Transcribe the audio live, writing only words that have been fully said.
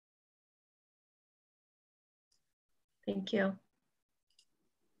Thank you.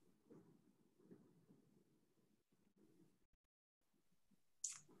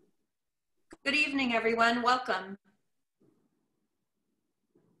 Good evening, everyone. Welcome.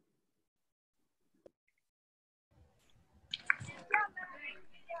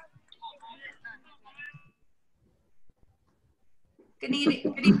 Good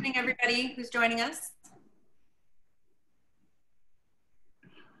evening, everybody who's joining us.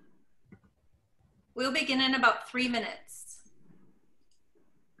 We'll begin in about 3 minutes.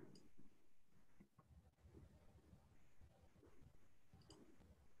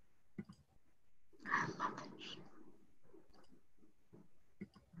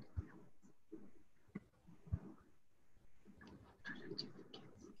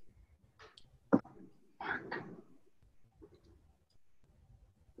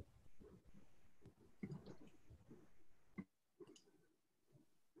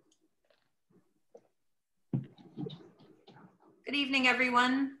 Good evening,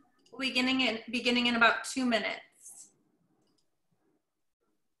 everyone. We'll be beginning in about 2 minutes.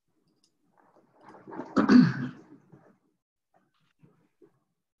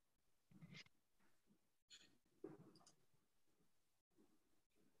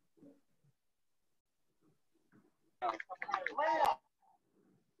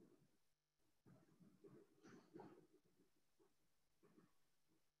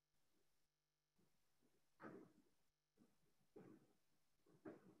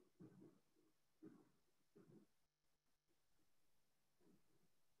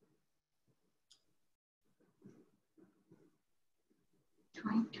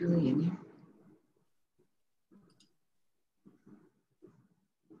 Julie in here.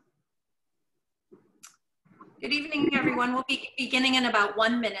 Good evening, everyone. We'll be beginning in about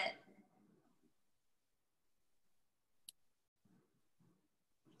 1 minute.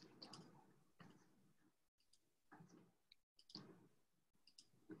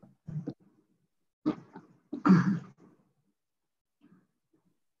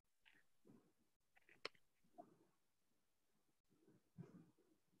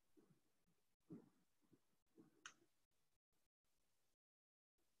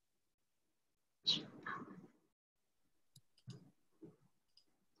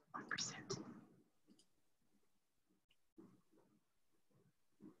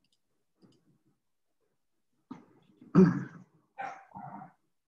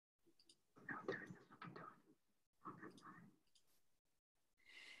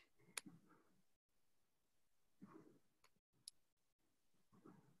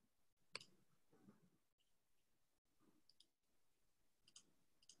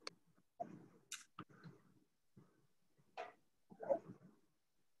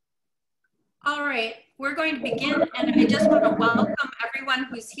 All right, we're going to begin, and I just want to welcome everyone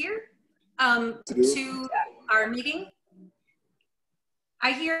who's here to our meeting.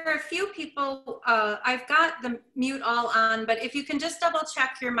 I hear a few people, I've got the mute all on, but if you can just double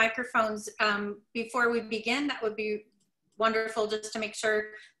check your microphones before we begin, that would be wonderful, just to make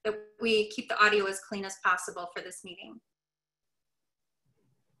sure that we keep the audio as clean as possible for this meeting.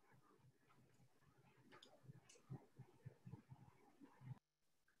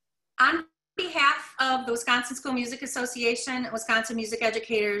 On behalf of the Wisconsin School Music Association, Wisconsin Music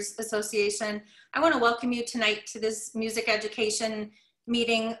Educators Association, I want to welcome you tonight to this music education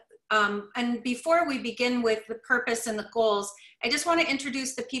meeting. And before we begin with the purpose and the goals, I just want to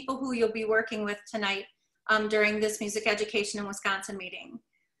introduce the people who you'll be working with tonight during this music education in Wisconsin meeting.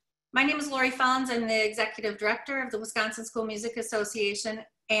 My name is Lori Follins. I'm the Executive Director of the Wisconsin School Music Association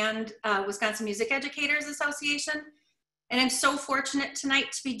and Wisconsin Music Educators Association. And I'm so fortunate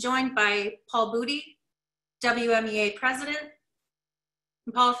tonight to be joined by Paul Booty, WMEA President.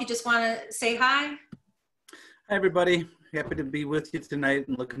 And Paul, if you just want to say hi. Hi, everybody. Happy to be with you tonight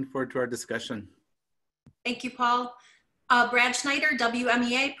and looking forward to our discussion. Thank you, Paul. Brad Schneider,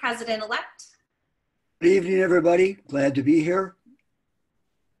 WMEA President-elect. Good evening, everybody. Glad to be here.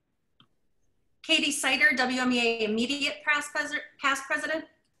 Katie Sider, WMEA Immediate Past President.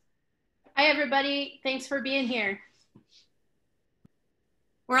 Hi, everybody. Thanks for being here.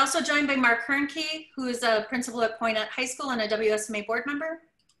 We're also joined by Mark Hernkey, who is a principal at Point High School and a WSMA board member.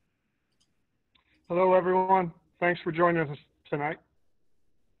 Hello, everyone. Thanks for joining us tonight.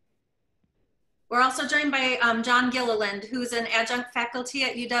 We're also joined by John Gilliland, who's an adjunct faculty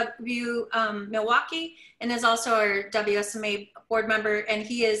at UW Milwaukee and is also our WSMA board member, and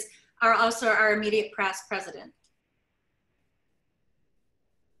he is also our immediate past president.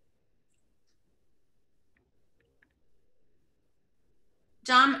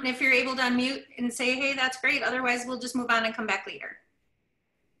 John, if you're able to unmute and say, hey, that's great. Otherwise, we'll just move on and come back later.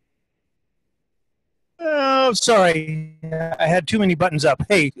 Oh, sorry. I had too many buttons up.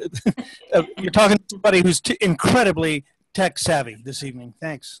 Hey, you're talking to somebody who's incredibly tech savvy this evening.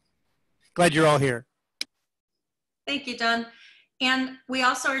 Thanks. Glad you're all here. Thank you, Don. And we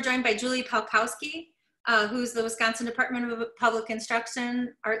also are joined by Julie Palkowski, who's the Wisconsin Department of Public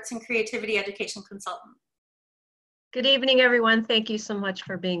Instruction, Arts and Creativity Education Consultant. Good evening, everyone. Thank you so much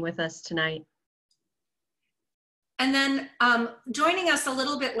for being with us tonight. And then joining us a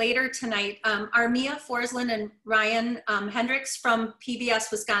little bit later tonight are Mia Forsland and Ryan Hendricks from PBS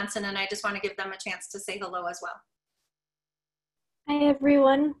Wisconsin, and I just want to give them a chance to say hello as well. Hi,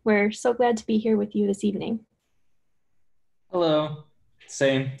 everyone. We're so glad to be here with you this evening. Hello.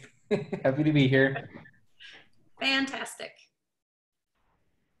 Same. Happy to be here. Fantastic.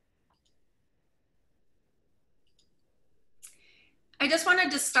 I just wanted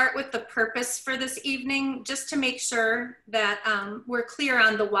to start with the purpose for this evening, just to make sure that we're clear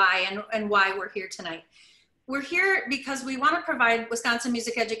on the why and why we're here tonight. We're here because we want to provide Wisconsin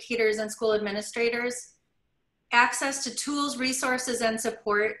music educators and school administrators access to tools, resources, and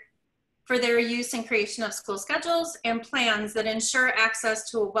support for their use and creation of school schedules and plans that ensure access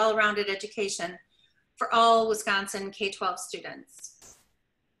to a well-rounded education for all Wisconsin K-12 students.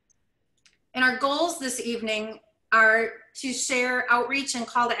 And our goals this evening are to share outreach and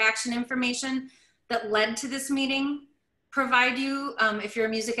call to action information that led to this meeting, provide you, if you're a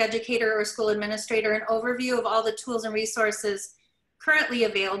music educator or school administrator, an overview of all the tools and resources currently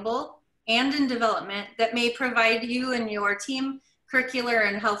available and in development that may provide you and your team curricular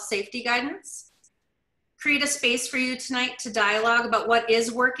and health safety guidance, create a space for you tonight to dialogue about what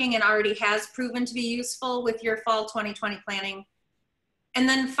is working and already has proven to be useful with your fall 2020 planning. And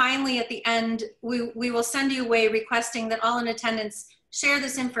then finally, at the end, we will send you away requesting that all in attendance share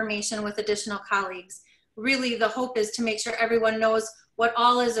this information with additional colleagues. Really, the hope is to make sure everyone knows what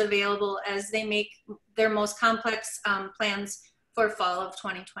all is available as they make their most complex plans for fall of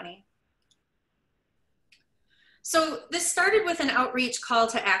 2020. So this started with an outreach call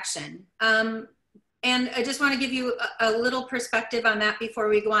to action. And I just want to give you a little perspective on that before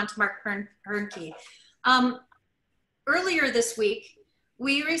we go on to Mark Hernke. Earlier this week,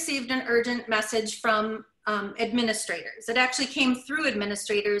 we received an urgent message from administrators. It actually came through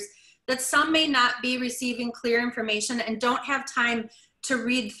administrators that some may not be receiving clear information and don't have time to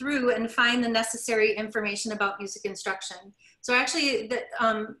read through and find the necessary information about music instruction. So actually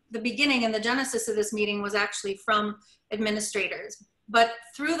the beginning and the genesis of this meeting was actually from administrators. But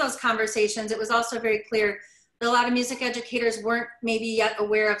through those conversations, it was also very clear that a lot of music educators weren't maybe yet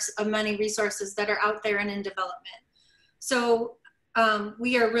aware of many resources that are out there and in development. So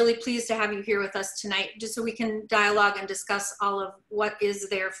we are really pleased to have you here with us tonight, just so we can dialogue and discuss all of what is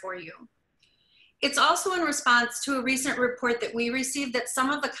there for you. It's also in response to a recent report that we received that some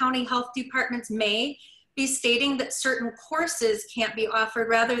of the county health departments may be stating that certain courses can't be offered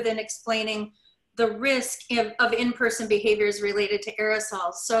rather than explaining the risk of in-person behaviors related to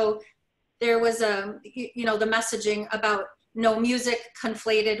aerosols. So there was the messaging about no music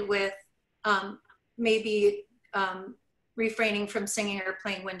conflated with maybe refraining from singing or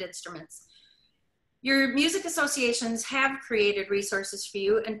playing wind instruments. Your music associations have created resources for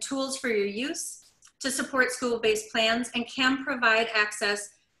you and tools for your use to support school-based plans and can provide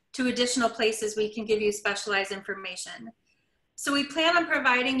access to additional places we can give you specialized information. So we plan on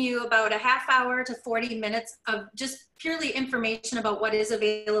providing you about a half hour to 40 minutes of just purely information about what is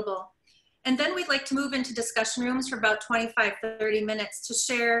available. And then we'd like to move into discussion rooms for about 25, 30 minutes to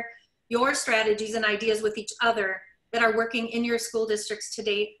share your strategies and ideas with each other that are working in your school districts to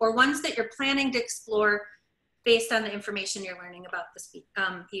date, or ones that you're planning to explore based on the information you're learning about this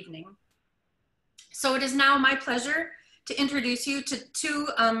evening. So it is now my pleasure to introduce you to two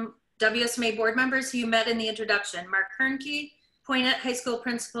WSMA board members who you met in the introduction, Mark Hernke, Poynette High School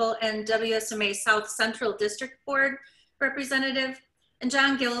principal and WSMA South Central District Board representative, and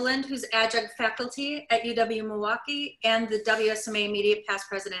John Gilliland, who's adjunct faculty at UW-Milwaukee and the WSMA Media Past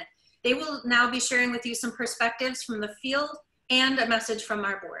President. They will now be sharing with you some perspectives from the field and a message from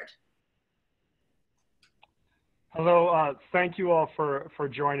our board. Hello, thank you all for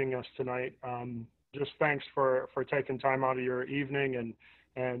joining us tonight. Just thanks for taking time out of your evening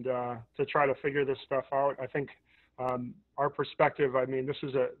and to try to figure this stuff out. I think our perspective, I mean, this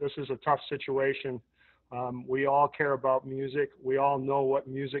is a tough situation. We all care about music. We all know what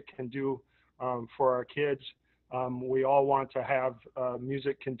music can do for our kids. We all want to have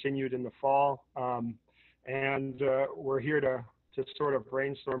music continued in the fall, and we're here to sort of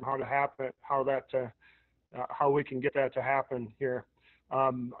brainstorm how we can get that to happen here.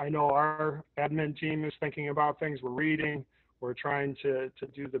 I know our admin team is thinking about things. We're reading. We're trying to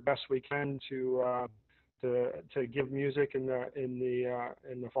do the best we can to to give music in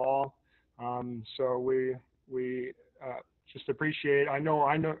the fall. So we just appreciate. I know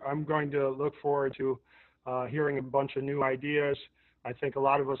I'm going to look forward to hearing a bunch of new ideas. I think a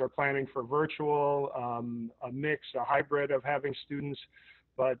lot of us are planning for virtual, a mix, a hybrid of having students,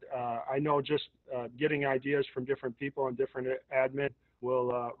 but I know just getting ideas from different people and different admin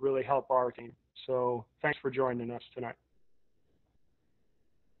will really help our team. So thanks for joining us tonight.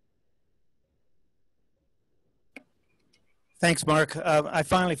 Thanks, Mark. I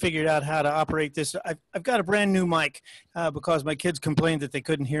finally figured out how to operate this. I've got a brand new mic because my kids complained that they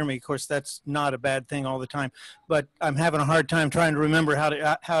couldn't hear me. Of course, that's not a bad thing all the time, but I'm having a hard time trying to remember how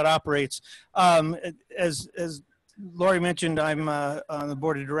it operates. As Lori mentioned, I'm on the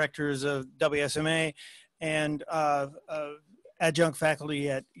board of directors of WSMA and adjunct faculty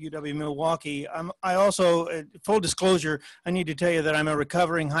at UW-Milwaukee. I also, full disclosure, I need to tell you that I'm a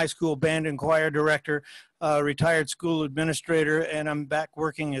recovering high school band and choir director, retired school administrator, and I'm back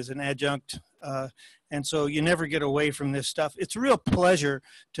working as an adjunct. And so you never get away from this stuff. It's a real pleasure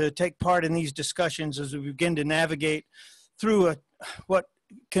to take part in these discussions as we begin to navigate through what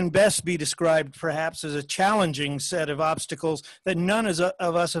can best be described perhaps as a challenging set of obstacles that none of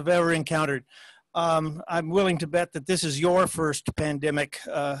us have ever encountered. I'm willing to bet that this is your first pandemic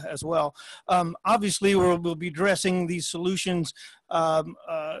as well. Obviously, we'll be addressing these solutions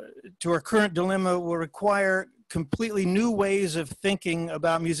to our current dilemma will require completely new ways of thinking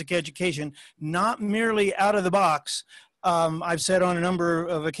about music education, not merely out of the box. I've said on a number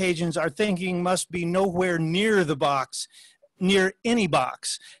of occasions, our thinking must be nowhere near the box, near any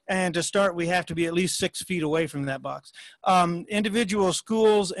box. And to start, we have to be at least 6 feet away from that box. Individual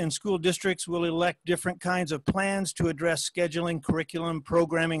schools and school districts will elect different kinds of plans to address scheduling, curriculum,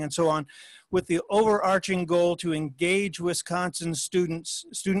 programming, and so on, with the overarching goal to engage Wisconsin student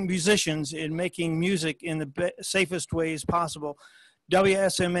musicians in making music in the safest ways possible.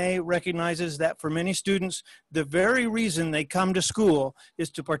 WSMA recognizes that for many students, the very reason they come to school is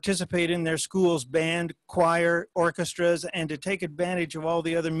to participate in their school's band, choir, orchestras, and to take advantage of all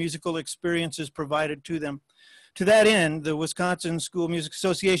the other musical experiences provided to them. To that end, the Wisconsin School Music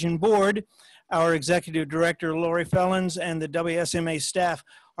Association Board, our executive director, Lori Fellens, and the WSMA staff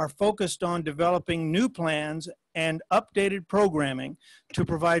are focused on developing new plans and updated programming to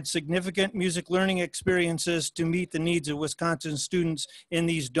provide significant music learning experiences to meet the needs of Wisconsin students in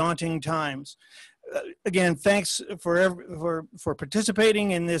these daunting times. Again, thanks for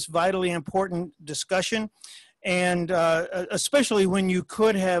participating in this vitally important discussion. And especially when you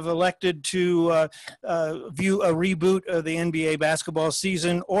could have elected to view a reboot of the NBA basketball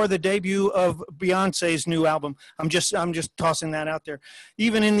season or the debut of Beyonce's new album. I'm just tossing that out there.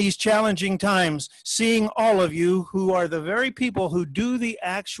 Even in these challenging times, seeing all of you who are the very people who do the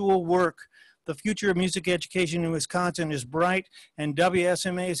actual work, the future of music education in Wisconsin is bright, and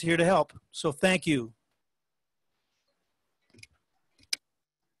WSMA is here to help. So thank you.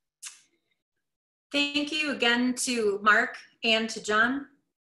 Thank you again to Mark and to John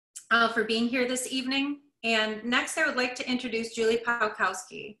for being here this evening. And next, I would like to introduce Julie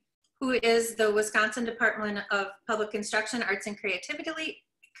Pawkowski, who is the Wisconsin Department of Public Instruction, Arts and Creativity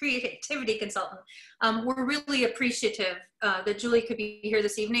Consultant. We're really appreciative that Julie could be here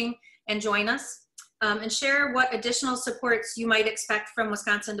this evening and join us and share what additional supports you might expect from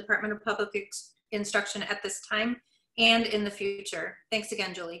Wisconsin Department of Public Instruction at this time and in the future. Thanks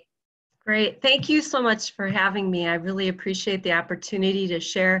again, Julie. Great. Thank you so much for having me. I really appreciate the opportunity to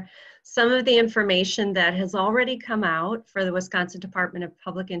share some of the information that has already come out for the Wisconsin Department of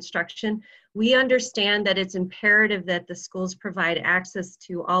Public Instruction. We understand that it's imperative that the schools provide access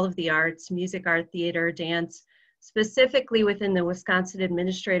to all of the arts, music, art, theater, dance. Specifically within the Wisconsin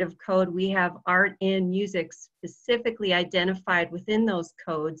Administrative Code, we have art and music specifically identified within those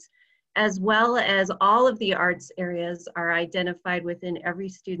codes, as well as all of the arts areas are identified within every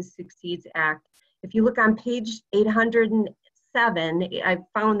Student Succeeds Act. If you look on page 807, I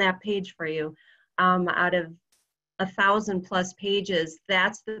found that page for you. Out of 1,000+ pages,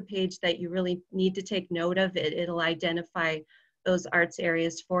 that's the page that you really need to take note of. It'll identify those arts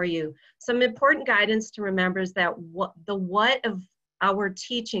areas for you. Some important guidance to remember is that the what of our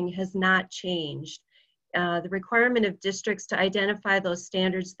teaching has not changed. The requirement of districts to identify those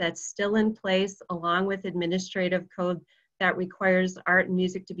standards that's still in place, along with administrative code that requires art and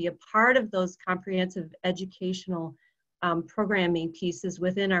music to be a part of those comprehensive educational programming pieces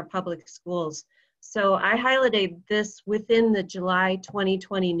within our public schools. So I highlighted this within the July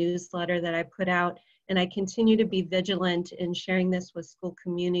 2020 newsletter that I put out, and I continue to be vigilant in sharing this with school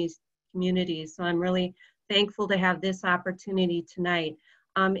communities. So I'm really thankful to have this opportunity tonight.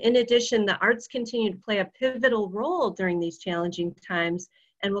 In addition, the arts continue to play a pivotal role during these challenging times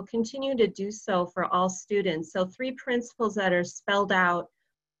and will continue to do so for all students. So 3 principles that are spelled out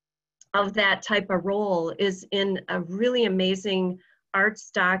of that type of role is in a really amazing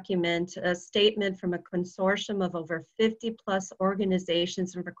arts document, a statement from a consortium of over 50 plus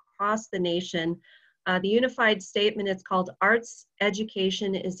organizations from across the nation. The unified statement is called Arts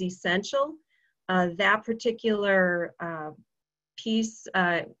Education is Essential. That particular piece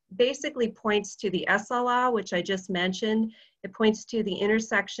basically points to the ESSA law, which I just mentioned. It points to the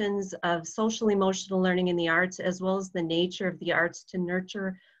intersections of social emotional learning in the arts, as well as the nature of the arts to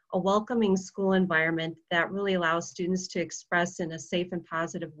nurture a welcoming school environment that really allows students to express in a safe and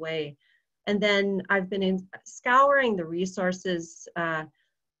positive way. And then I've been scouring the resources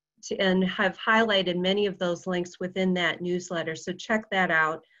and have highlighted many of those links within that newsletter, so check that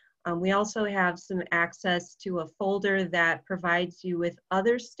out. We also have some access to a folder that provides you with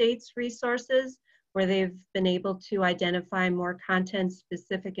other states' resources where they've been able to identify more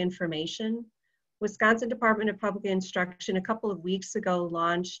content-specific information. Wisconsin Department of Public Instruction a couple of weeks ago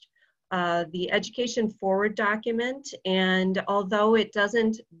launched the Education Forward document, and although it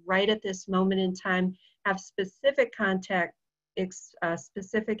doesn't right at this moment in time have specific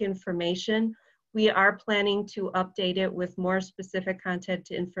specific information, we are planning to update it with more specific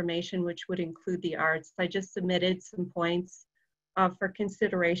content information, which would include the arts. I just submitted some points for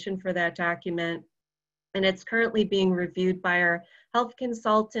consideration for that document, and it's currently being reviewed by our health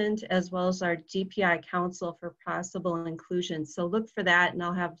consultant as well as our DPI council for possible inclusion. So look for that, and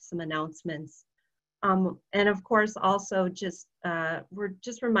I'll have some announcements. And of course, also we're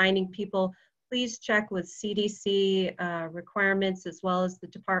just reminding people, please check with CDC requirements as well as the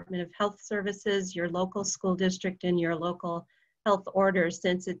Department of Health Services, your local school district, and your local health orders,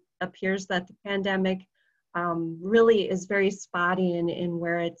 since it appears that the pandemic really is very spotty in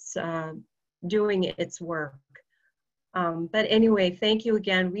where it's doing its work. But anyway, thank you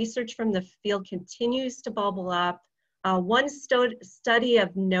again. Research from the field continues to bubble up. One study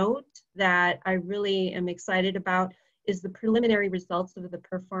of note that I really am excited about is the preliminary results of the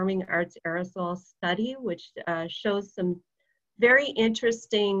Performing Arts Aerosol Study, which shows some very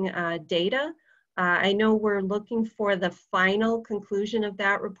interesting data. I know we're looking for the final conclusion of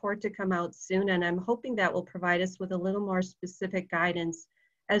that report to come out soon, and I'm hoping that will provide us with a little more specific guidance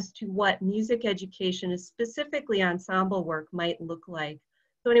as to what music education, specifically ensemble work, might look like.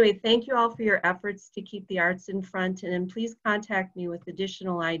 So anyway, thank you all for your efforts to keep the arts in front, and then please contact me with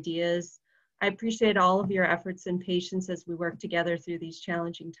additional ideas. I appreciate all of your efforts and patience as we work together through these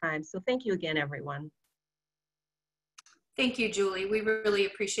challenging times. So thank you again, everyone. Thank you, Julie. We really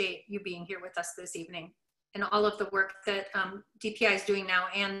appreciate you being here with us this evening and all of the work that DPI is doing now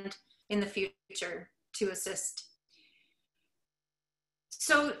and in the future to assist.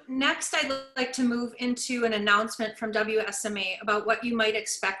 So next, I'd like to move into an announcement from WSMA about what you might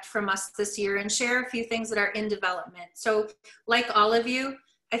expect from us this year and share a few things that are in development. So like all of you,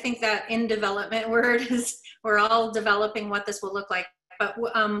 I think that in development word is, we're all developing what this will look like. But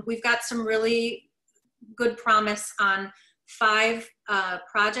we've got some really good promise on 5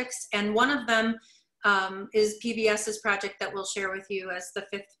 projects, and one of them is PBS's project that we'll share with you as the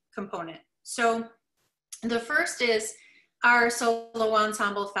 5th component. So the first is our solo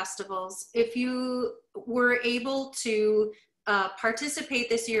ensemble festivals. If you were able to participate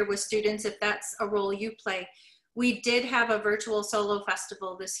this year with students, if that's a role you play, we did have a virtual solo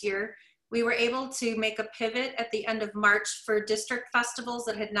festival this year. We were able to make a pivot at the end of March for district festivals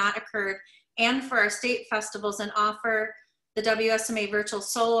that had not occurred and for our state festivals and offer the WSMA Virtual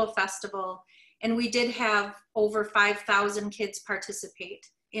Solo Festival. And we did have over 5,000 kids participate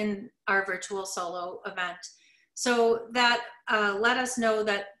in our virtual solo event. So that let us know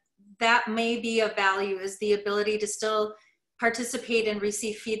that that may be of value, is the ability to still participate and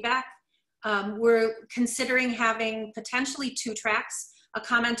receive feedback. We're considering having potentially 2 tracks, a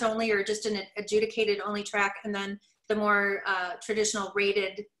comment only or just an adjudicated only track, and then the more traditional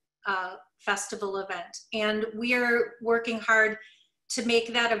rated festival event. And we are working hard to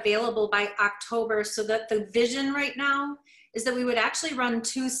make that available by October, so that the vision right now is that we would actually run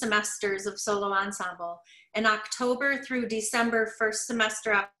 2 semesters of solo ensemble, an October through December first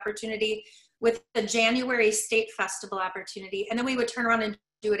semester opportunity with the January state festival opportunity. And then we would turn around and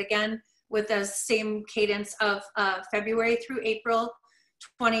do it again with the same cadence of February through April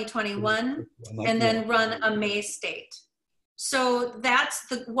 2021, and then run a May state. So that's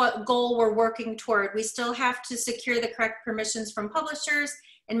what goal we're working toward. We still have to secure the correct permissions from publishers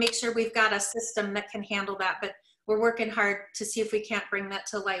and make sure we've got a system that can handle that, but we're working hard to see if we can't bring that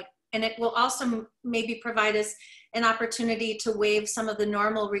to light And it will also maybe provide us an opportunity to waive some of the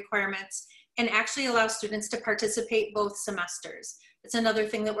normal requirements and actually allow students to participate both semesters. It's another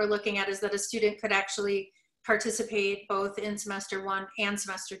thing that we're looking at, is that a student could actually participate both in semester 1 and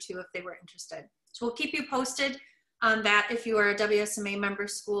semester 2 if they were interested. So we'll keep you posted on that if you are a WSMA member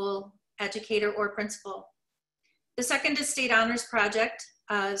school educator or principal. The second is State Honors Project.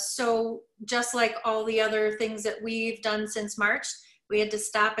 So just like all the other things that we've done since March, we had to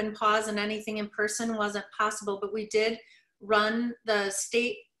stop and pause, and anything in person wasn't possible, but we did run the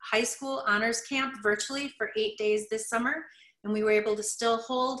State High School Honors Camp virtually for 8 days this summer, and we were able to still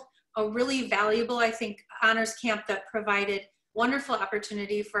hold a really valuable, I think, honors camp that provided wonderful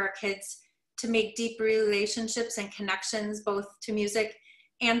opportunity for our kids to make deep relationships and connections, both to music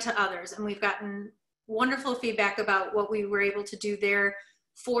and to others. And we've gotten wonderful feedback about what we were able to do there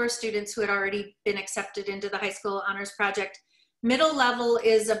for students who had already been accepted into the High School Honors Project. Middle level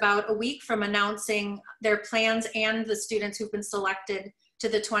is about a week from announcing their plans and the students who've been selected to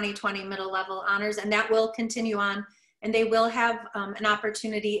the 2020 middle level honors, and that will continue on, and they will have an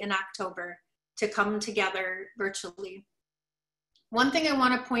opportunity in October to come together virtually. One thing I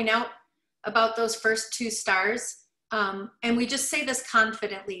want to point out about those first 2 stars, and we just say this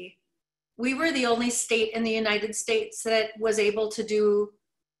confidently, we were the only state in the United States that was able to do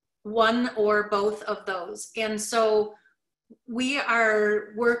one or both of those. And so we are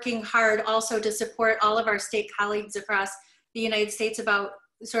working hard also to support all of our state colleagues across the United States about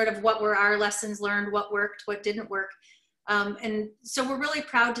sort of what were our lessons learned, what worked, what didn't work. And so we're really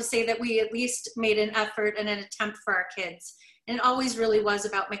proud to say that we at least made an effort and an attempt for our kids. And it always really was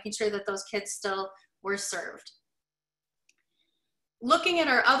about making sure that those kids still were served. Looking at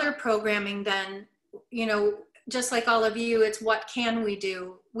our other programming then, you know, just like all of you, it's what can we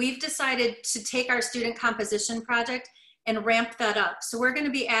do? We've decided to take our student composition project and ramp that up. So we're going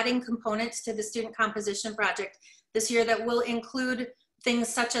to be adding components to the student composition project this year that will include things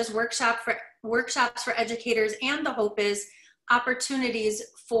such as workshops for educators, and the hope is opportunities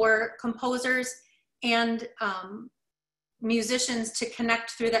for composers and musicians to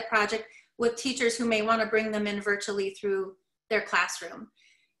connect through that project with teachers who may want to bring them in virtually through their classroom.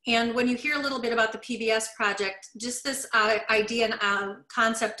 And when you hear a little bit about the PBS project, just this idea and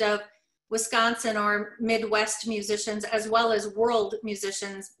concept of Wisconsin or Midwest musicians as well as world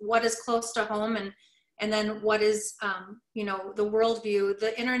musicians, what is close to home and then what is, you know, the worldview.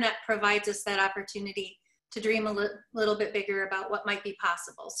 The internet provides us that opportunity to dream a little bit bigger about what might be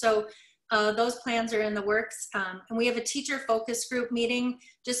possible. So those plans are in the works. And we have a teacher focus group meeting,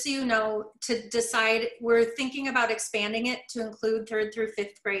 just so you know, to decide. We're thinking about expanding it to include 3rd through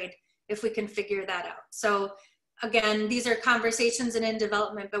 5th grade if we can figure that out. So again, these are conversations and in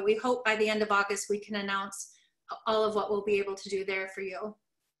development, but we hope by the end of August we can announce all of what we'll be able to do there for you.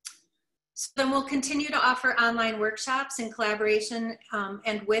 So then we'll continue to offer online workshops in collaboration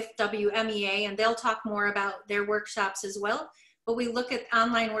and with WMEA, and they'll talk more about their workshops as well. But we look at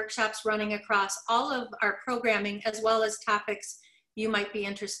online workshops running across all of our programming as well as topics you might be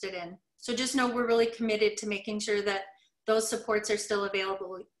interested in. So just know we're really committed to making sure that those supports are still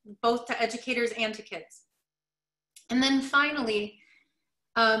available, both to educators and to kids. And then finally,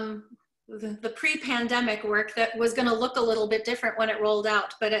 the pre-pandemic work that was going to look a little bit different when it rolled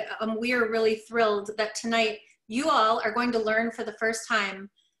out, but we are really thrilled that tonight you all are going to learn for the first time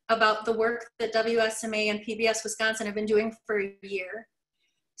about the work that WSMA and PBS Wisconsin have been doing for a year.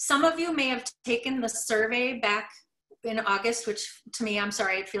 Some of you may have taken the survey back in August, which to me, I'm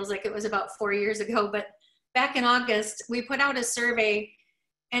sorry, it feels like it was about 4 years ago, but back in August, we put out a survey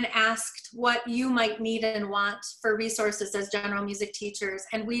and asked what you might need and want for resources as general music teachers.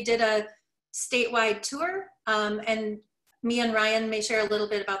 And we did a statewide tour, and me and Ryan may share a little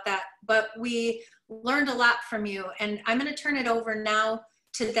bit about that, but we learned a lot from you. And I'm gonna turn it over now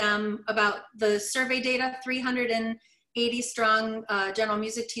to them about the survey data. 380 strong general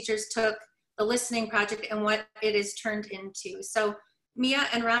music teachers took the listening project and what it is turned into. So Mia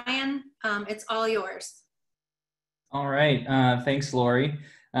and Ryan, it's all yours. All right, thanks, Lori.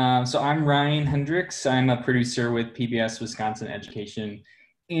 So I'm Ryan Hendricks. I'm a producer with PBS Wisconsin Education,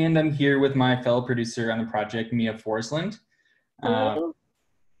 and I'm here with my fellow producer on the project, Mia Forsland.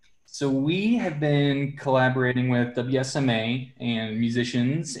 So we have been collaborating with WSMA and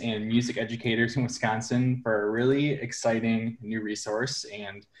musicians and music educators in Wisconsin for a really exciting new resource.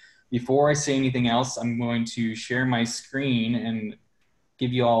 And before I say anything else, I'm going to share my screen and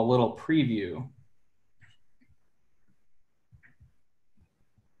give you all a little preview.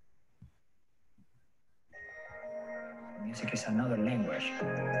 Music is another language.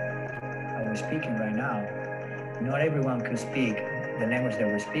 How we're speaking right now, not everyone could speak the language that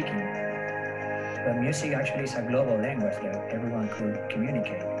we're speaking. But music actually is a global language that everyone could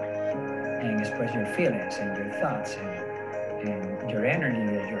communicate and express your feelings and your thoughts and your energy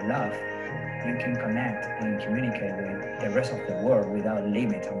and your love. You can connect and communicate with the rest of the world without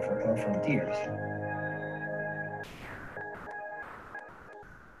limits or frontiers.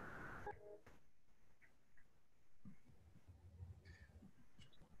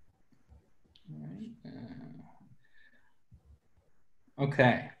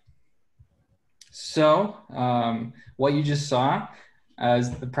 Okay. So what you just saw,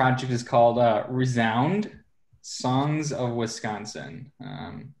 as the project is called Resound, Songs of Wisconsin.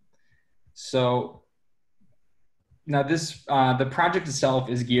 So now this, the project itself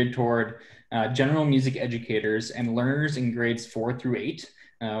is geared toward general music educators and learners in grades 4 through 8.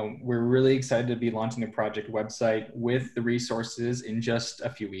 We're really excited to be launching the project website with the resources in just a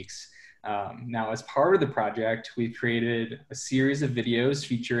few weeks. Now, as part of the project, we've created a series of videos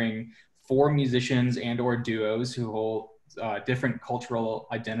featuring 4 musicians and or duos who hold different cultural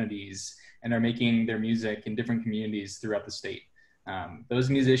identities and are making their music in different communities throughout the state. Those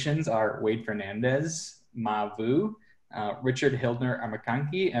musicians are Wade Fernandez, Ma Vu, Richard Hildner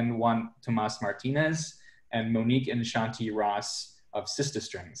Amakanki, and Juan Tomas Martinez, and Monique and Shanti Ross of Sista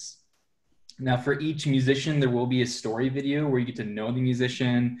Strings. Now, for each musician, there will be a story video where you get to know the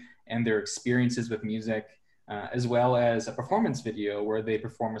musician and their experiences with music, as well as a performance video where they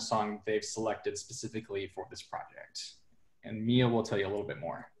perform a song they've selected specifically for this project. And Mia will tell you a little bit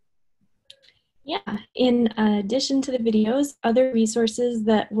more. Yeah, in addition to the videos, other resources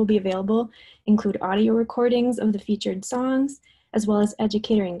that will be available include audio recordings of the featured songs, as well as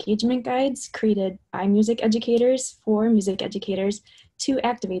educator engagement guides created by music educators for music educators to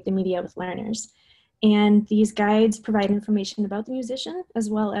activate the media with learners. And these guides provide information about the musician, as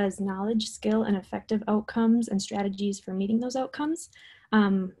well as knowledge, skill, and effective outcomes and strategies for meeting those outcomes,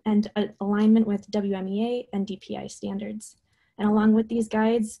 and alignment with WMEA and DPI standards. And along with these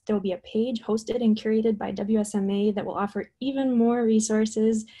guides, there will be a page hosted and curated by WSMA that will offer even more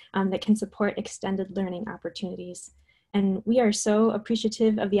resources that can support extended learning opportunities. And we are so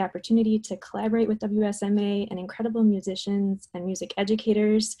appreciative of the opportunity to collaborate with WSMA and incredible musicians and music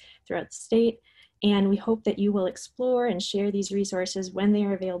educators throughout the state. And we hope that you will explore and share these resources when they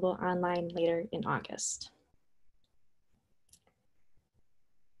are available online later in August.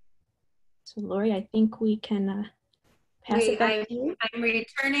 So Lori, I think we can pass it back to you. I'm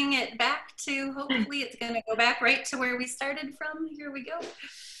returning it back to, hopefully it's gonna go back right to where we started from. Here we go.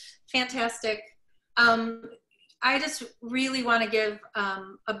 Fantastic. I just really wanna give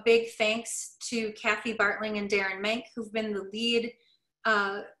a big thanks to Kathy Bartling and Darren Mank, who've been the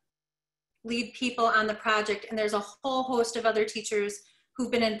lead people on the project, and there's a whole host of other teachers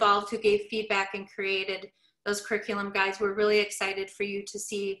who've been involved who gave feedback and created those curriculum guides. We're really excited for you to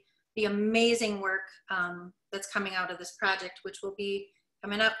see the amazing work that's coming out of this project, which will be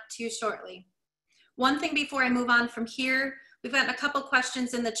coming up to you shortly. One thing before I move on from here, we've gotten a couple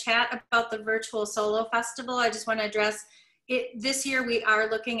questions in the chat about the virtual solo festival. I just want to address it. This year we are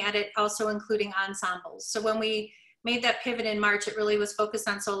looking at it also including ensembles. So when we made that pivot in March, it really was focused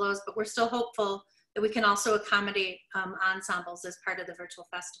on solos, but we're still hopeful that we can also accommodate ensembles as part of the virtual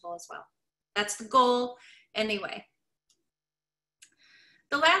festival as well. That's the goal anyway.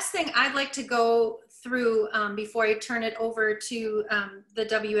 The last thing I'd like to go through before I turn it over to the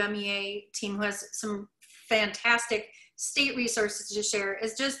WMEA team, who has some fantastic state resources to share,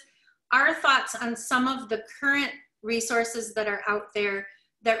 is just our thoughts on some of the current resources that are out there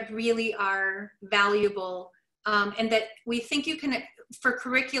that really are valuable and that we think you can, for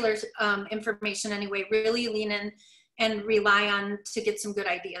curricular information anyway, really lean in and rely on to get some good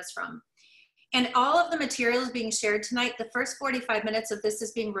ideas from. And all of the materials being shared tonight, the first 45 minutes of this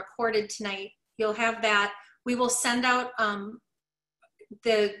is being recorded tonight. You'll have that. We will send out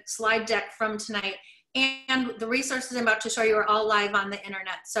the slide deck from tonight, and the resources I'm about to show you are all live on the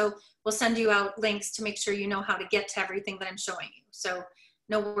internet. So we'll send you out links to make sure you know how to get to everything that I'm showing you. So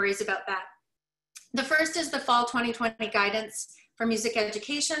no worries about that. The first is the Fall 2020 guidance for music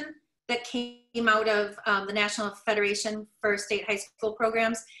education that came out of the National Federation for State High School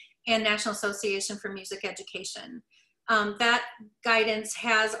Programs and National Association for Music Education. That guidance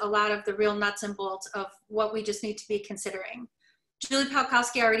has a lot of the real nuts and bolts of what we just need to be considering. Julie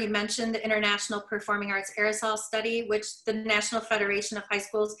Palkowski already mentioned the International Performing Arts Aerosol Study, which the National Federation of High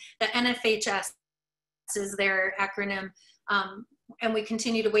Schools, the NFHS is their acronym, and we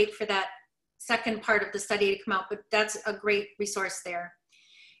continue to wait for that second part of the study to come out, but that's a great resource there.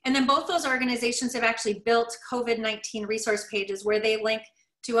 And then both those organizations have actually built COVID-19 resource pages where they link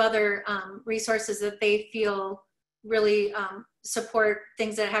to other resources that they feel really support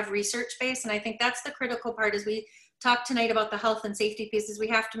things that have research base. And I think that's the critical part. As we talk tonight about the health and safety pieces, we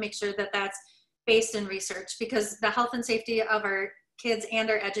have to make sure that that's based in research, because the health and safety of our kids and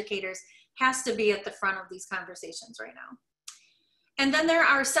our educators has to be at the front of these conversations right now. And then there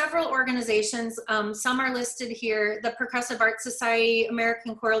are several organizations, some are listed here: the Percussive Arts Society,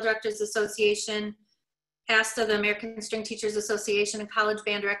 American Choral Directors Association, ASTA, the American String Teachers Association, and College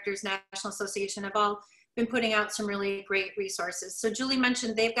Band Directors National Association have all been putting out some really great resources. So Julie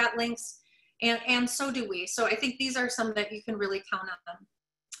mentioned they've got links, and so do we. So I think these are some that you can really count on.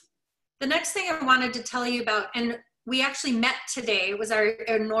 The next thing I wanted to tell you about, and we actually met today, it was our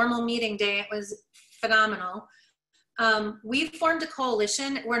normal meeting day, it was phenomenal. We've formed a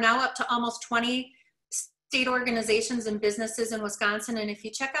coalition. We're now up to almost 20 state organizations and businesses in Wisconsin. And if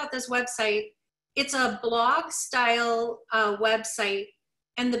you check out this website, it's a blog style website,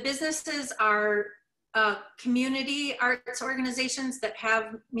 and the businesses are community arts organizations that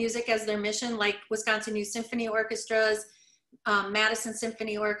have music as their mission, like Wisconsin Youth Symphony Orchestras, Madison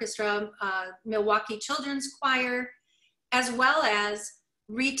Symphony Orchestra, Milwaukee Children's Choir, as well as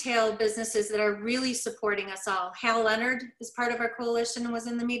retail businesses that are really supporting us all. Hal Leonard is part of our coalition and was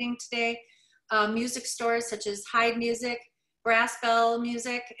in the meeting today. Music stores such as Hyde Music, Brass Bell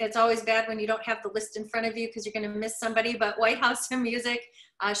Music. It's always bad when you don't have the list in front of you because you're going to miss somebody, but White House Music,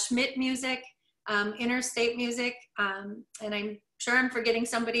 Schmidt Music, Interstate Music, and I'm sure I'm forgetting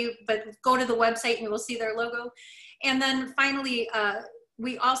somebody, but go to the website and you will see their logo. And then finally,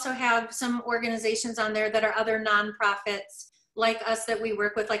 we also have some organizations on there that are other nonprofits like us that we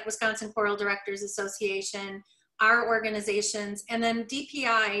work with, like Wisconsin Choral Directors Association, our organizations, and then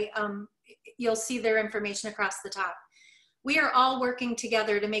DPI, you'll see their information across the top. We are all working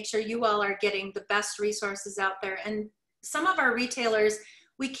together to make sure you all are getting the best resources out there. And some of our retailers,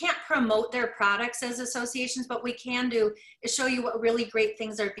 we can't promote their products as associations, but we can do is show you what really great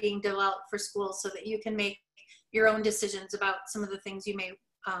things are being developed for schools so that you can make your own decisions about some of the things you may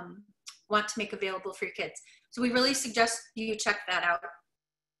want to make available for your kids. So we really suggest you check that out.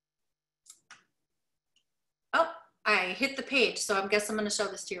 Oh, I hit the page, so I guess I'm going to show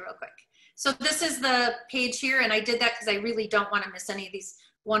this to you real quick. So this is the page here, and I did that because I really don't want to miss any of these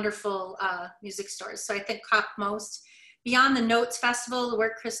wonderful music stores. So I think caught most. Beyond the Notes Festival, the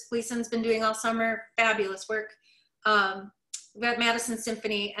work Chris Gleason's been doing all summer, fabulous work. We got Madison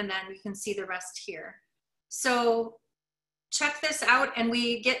Symphony, and then you can see the rest here. So check this out, and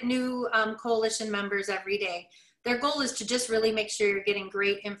we get new coalition members every day. Their goal is to just really make sure you're getting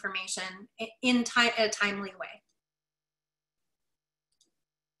great information in a timely way.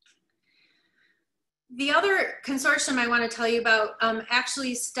 The other consortium I want to tell you about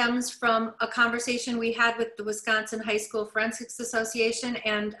actually stems from a conversation we had with the Wisconsin High School Forensics Association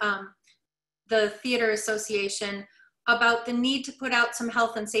and the Theater Association about the need to put out some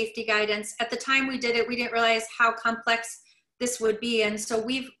health and safety guidance. At the time we did it, we didn't realize how complex this would be. And so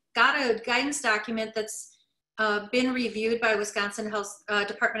we've got a guidance document that's been reviewed by Wisconsin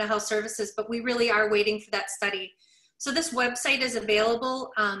Department of Health Services, but we really are waiting for that study. So this website is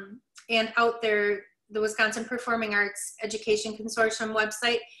available and out there, the Wisconsin Performing Arts Education Consortium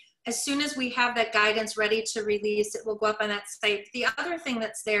website. As soon as we have that guidance ready to release, it will go up on that site. The other thing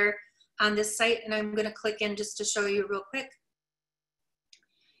that's there on this site, and I'm going to click in just to show you real quick,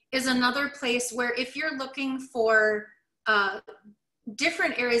 is another place where if you're looking for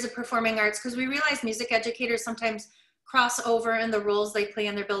different areas of performing arts, because we realize music educators sometimes cross over in the roles they play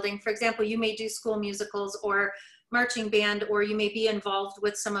in their building. For example, you may do school musicals or marching band, or you may be involved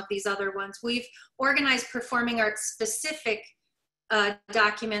with some of these other ones. We've organized performing arts specific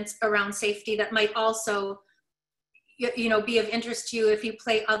documents around safety that might also be of interest to you if you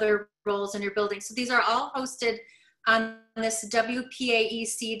play other roles in your building. So these are all hosted on this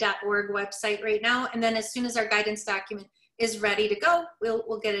WPAEC.org website right now. And then as soon as our guidance document is ready to go,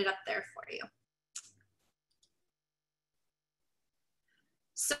 we'll get it up there for you.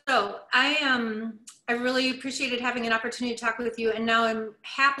 So I really appreciated having an opportunity to talk with you, and now I'm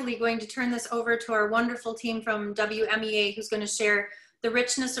happily going to turn this over to our wonderful team from WMEA, who's going to share the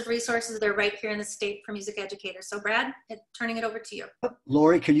richness of resources that are right here in the state for music educators. So Brad, turning it over to you.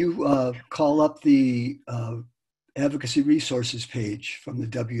 Lori, can you call up the advocacy resources page from the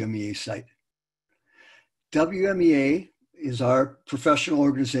WMEA site? WMEA is our professional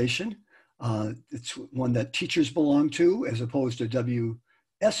organization. It's one that teachers belong to, as opposed to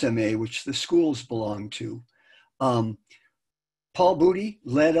WSMA, which the schools belong to. Paul Booty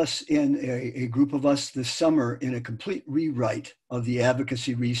led us in a group of us this summer in a complete rewrite of the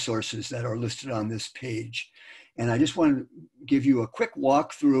advocacy resources that are listed on this page. And I just want to give you a quick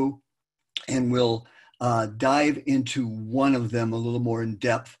walkthrough, and we'll dive into one of them a little more in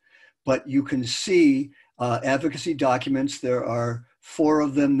depth, but you can see advocacy documents. There are 4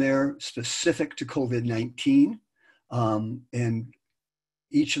 of them there specific to COVID-19, and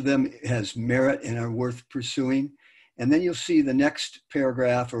each of them has merit and are worth pursuing. And then you'll see the next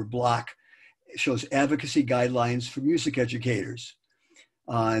paragraph or block shows advocacy guidelines for music educators.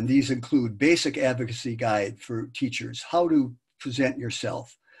 And these include basic advocacy guide for teachers, how to present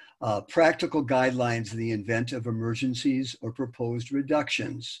yourself, practical guidelines in the event of emergencies or proposed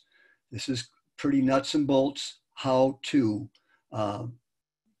reductions. This is pretty nuts and bolts, how to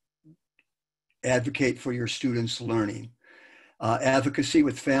advocate for your students' learning. Advocacy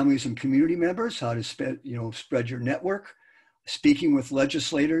with families and community members, how to spread your network, speaking with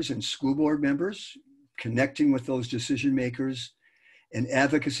legislators and school board members, connecting with those decision makers, and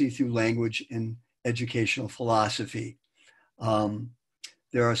advocacy through language and educational philosophy.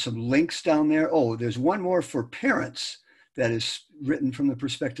 There are some links down there. Oh, there's one more for parents that is written from the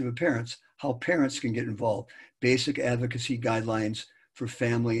perspective of parents, how parents can get involved. Basic advocacy guidelines for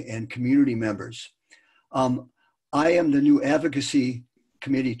family and community members. I am the new advocacy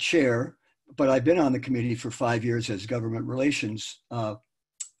committee chair, but I've been on the committee for 5 years as government relations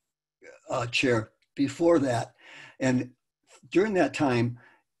chair before that. And during that time,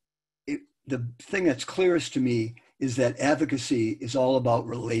 the thing that's clearest to me is that advocacy is all about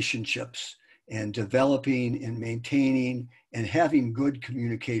relationships and developing and maintaining and having good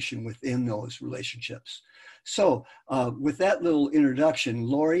communication within those relationships. So with that little introduction,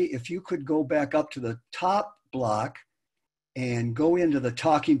 Lori, if you could go back up to the top block and go into the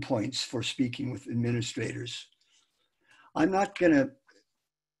talking points for speaking with administrators. I'm not going to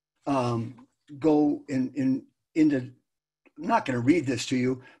go into, I'm not going to read this to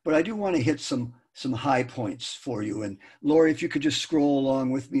you, but I do want to hit some high points for you. And Lori, if you could just scroll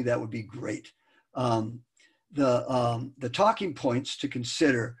along with me, that would be great. The talking points to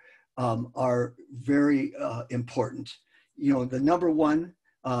consider are very important. You know, the number one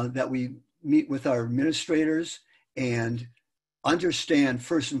that we meet with our administrators and understand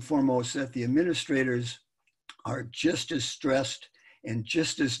first and foremost that the administrators are just as stressed and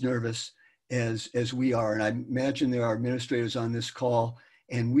just as nervous as we are. And I imagine there are administrators on this call,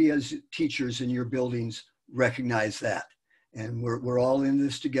 and we as teachers in your buildings recognize that. And we're all in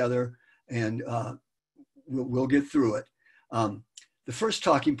this together, and we'll get through it. The first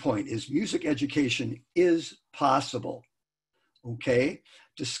talking point is music education is possible. Okay?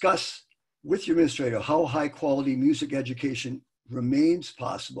 Discuss with your administrator how high quality music education remains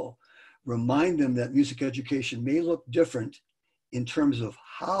possible. Remind them that music education may look different in terms of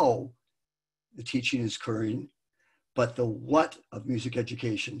how the teaching is occurring, but the what of music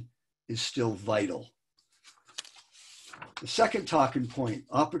education is still vital. The second talking point,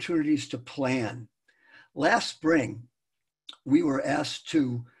 opportunities to plan. Last spring, we were asked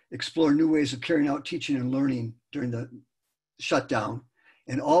to explore new ways of carrying out teaching and learning during the shutdown,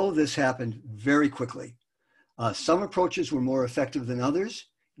 and all of this happened very quickly. Some approaches were more effective than others,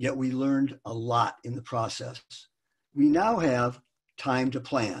 yet we learned a lot in the process. We now have time to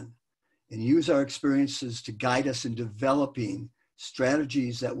plan and use our experiences to guide us in developing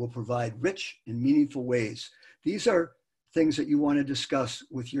strategies that will provide rich and meaningful ways. These are things that you want to discuss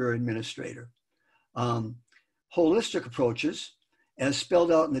with your administrator. Holistic approaches, as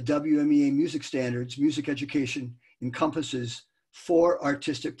spelled out in the WMEA music standards, music education encompasses 4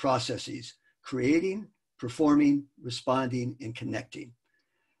 artistic processes: creating, performing, responding, and connecting.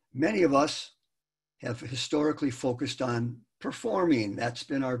 Many of us have historically focused on performing. That's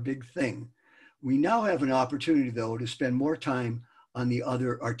been our big thing. We now have an opportunity, though, to spend more time on the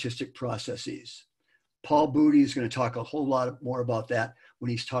other artistic processes. Paul Booty is going to talk a whole lot more about that when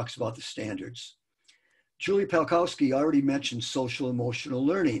he talks about the standards. Julie Palkowski already mentioned social emotional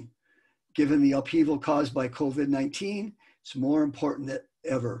learning. Given the upheaval caused by COVID-19, it's more important than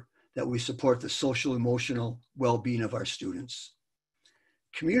ever that we support the social emotional well-being of our students.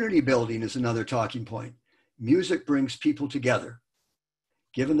 Community building is another talking point. Music brings people together.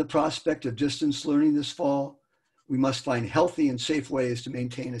 Given the prospect of distance learning this fall, we must find healthy and safe ways to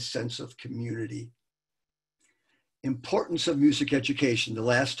maintain a sense of community. Importance of music education, the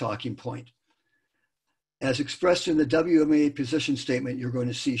last talking point. As expressed in the WMA position statement you're going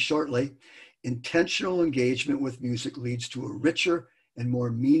to see shortly, intentional engagement with music leads to a richer and more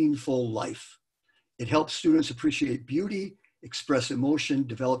meaningful life. It helps students appreciate beauty, express emotion,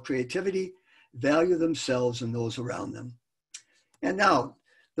 develop creativity, value themselves and those around them. And now,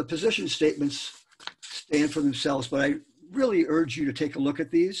 the position statements stand for themselves, but I really urge you to take a look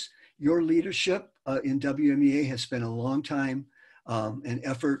at these. Your leadership in WMEA has spent a long time and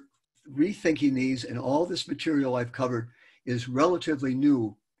effort rethinking these, and all this material I've covered is relatively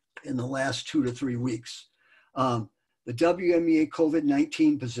new in the last 2 to 3 weeks. The WMEA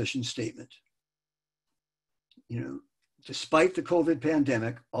COVID-19 position statement. Despite the COVID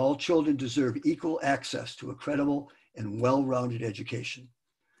pandemic, all children deserve equal access to a credible and well-rounded education.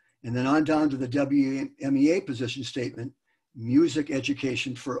 And then on down to the WMEA position statement, music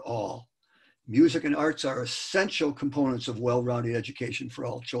education for all. Music and arts are essential components of well-rounded education for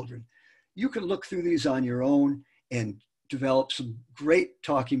all children. You can look through these on your own and develop some great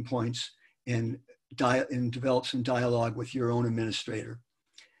talking points and develop some dialogue with your own administrator.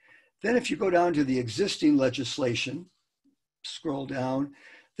 Then if you go down to the existing legislation, scroll down,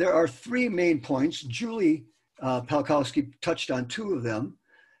 there are 3 main points. Julie Palkowski touched on 2 of them.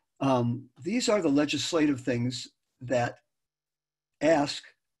 These are the legislative things that ask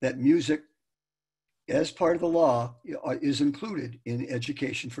that music, as part of the law, is included in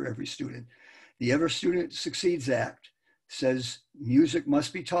education for every student. The Every Student Succeeds Act says music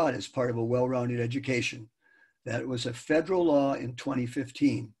must be taught as part of a well-rounded education. That was a federal law in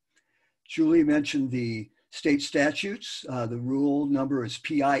 2015. Julie mentioned the state statutes. The rule number is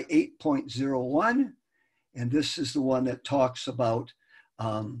PI 8.01, and this is the one that talks about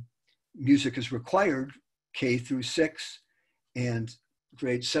music is required K through 6 and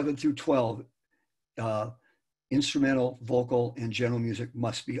grades 7 through 12. Instrumental, vocal, and general music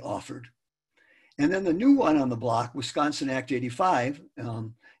must be offered. And then the new one on the block, Wisconsin Act 85,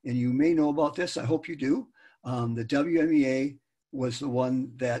 and you may know about this, I hope you do. The WMEA was the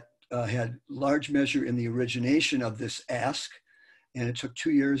one that had large measure in the origination of this ask, and it took 2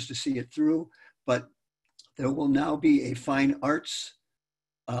 years to see it through, but there will now be a fine arts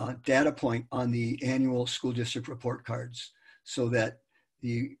data point on the annual school district report cards, so that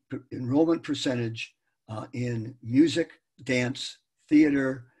the enrollment percentage in music, dance,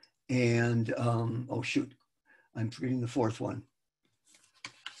 theater, and oh shoot, I'm forgetting the 4th one.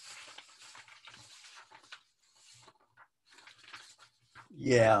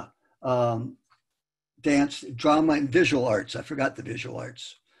 Yeah, dance, drama, and visual arts. I forgot the visual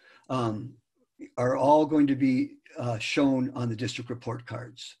arts. Are all going to be shown on the district report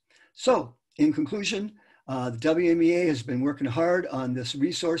cards. So in conclusion, the WMEA has been working hard on this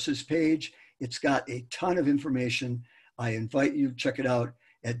resources page. It's got a ton of information. I invite you to check it out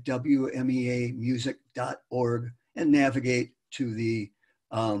at wmeamusic.org and navigate to the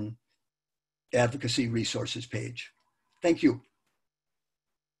advocacy resources page. Thank you.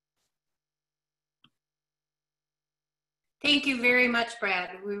 Thank you very much, Brad.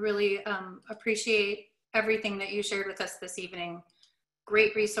 We really appreciate everything that you shared with us this evening.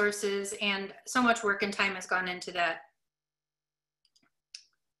 Great resources, and so much work and time has gone into that.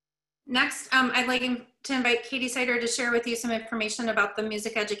 Next, I'd like to invite Katie Sider to share with you some information about the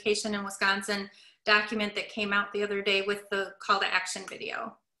Music Education in Wisconsin document that came out the other day with the call to action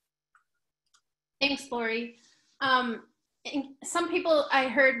video. Thanks, Lori. Some people I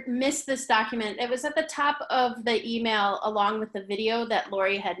heard missed this document. It was at the top of the email along with the video that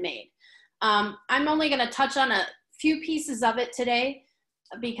Lori had made. I'm only going to touch on a few pieces of it today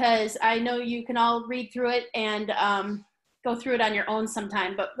because I know you can all read through it and go through it on your own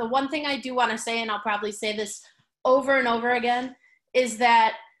sometime. But the one thing I do want to say, and I'll probably say this over and over again, is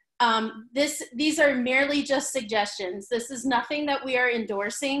that these are merely just suggestions. This is nothing that we are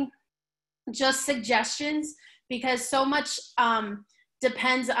endorsing, just suggestions, because so much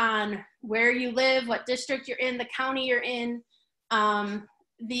depends on where you live, what district you're in, the county you're in.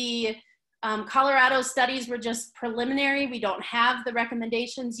 The Colorado studies were just preliminary. We don't have the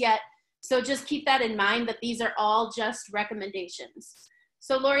recommendations yet. So just keep that in mind, that these are all just recommendations.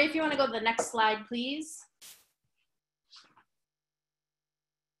 So Lori, if you want to go to the next slide, please.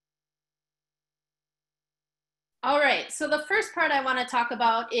 All right, so the first part I want to talk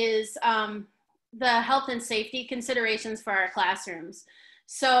about is the health and safety considerations for our classrooms.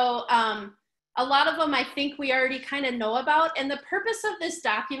 So a lot of them I think we already kind of know about, and the purpose of this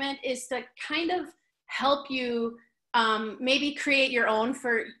document is to kind of help you maybe create your own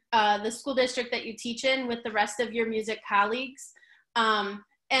for the school district that you teach in with the rest of your music colleagues,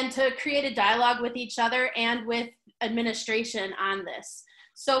 and to create a dialogue with each other and with administration on this.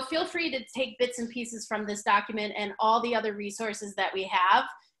 So feel free to take bits and pieces from this document and all the other resources that we have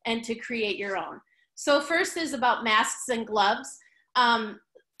and to create your own. So first is about masks and gloves.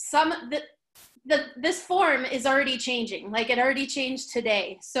 This form is already changing, like it already changed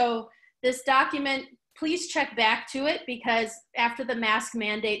today. So this document, please check back to it, because after the mask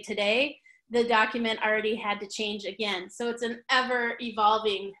mandate today, the document already had to change again. So it's an ever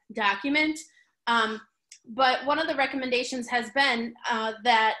evolving document. But one of the recommendations has been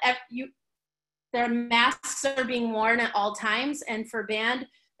that their masks are being worn at all times, and for band,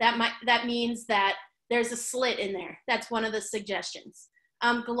 that means that there's a slit in there. That's one of the suggestions.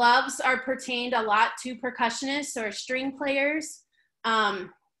 Gloves are pertained a lot to percussionists or string players.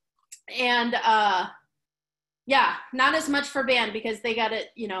 Yeah, not as much for band because they got to,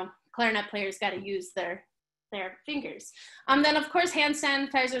 clarinet players got to use their fingers. Then of course, hand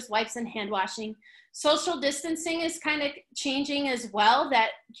sanitizers, wipes, and hand washing. Social distancing is kind of changing as well. That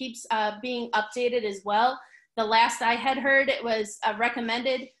keeps being updated as well. The last I had heard, it was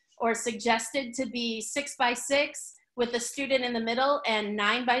recommended or suggested to be 6 by 6 with a student in the middle and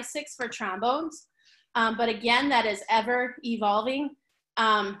 9 by 6 for trombones. But again, that is ever evolving.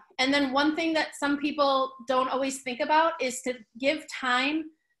 And then one thing that some people don't always think about is to give time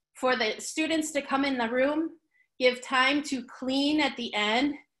for the students to come in the room, give time to clean at the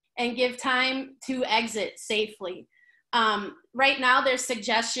end, and give time to exit safely. Right now, there's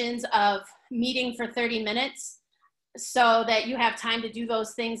suggestions of meeting for 30 minutes so that you have time to do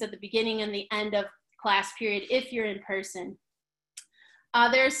those things at the beginning and the end of class period if you're in person.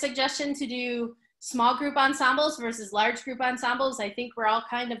 There's suggestion to do small group ensembles versus large group ensembles. I think we're all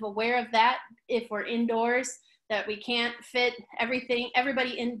kind of aware of that if we're indoors, that we can't fit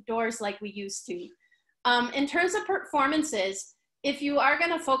everybody indoors like we used to. In terms of performances, if you are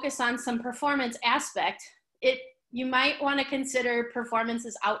going to focus on some performance aspect, you might want to consider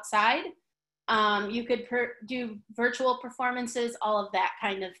performances outside. You could do virtual performances, all of that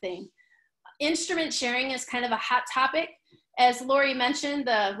kind of thing. Instrument sharing is kind of a hot topic. As Lori mentioned,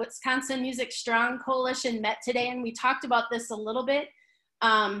 the Wisconsin Music Strong Coalition met today, and we talked about this a little bit.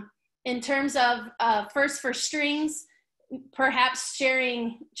 In terms of first for strings, perhaps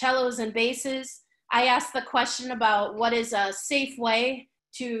sharing cellos and basses. I asked the question about what is a safe way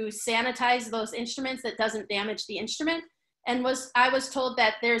to sanitize those instruments that doesn't damage the instrument. And I was told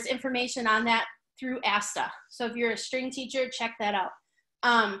that there's information on that through ASTA. So if you're a string teacher, check that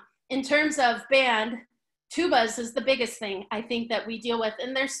out. In terms of band, tubas is the biggest thing I think that we deal with,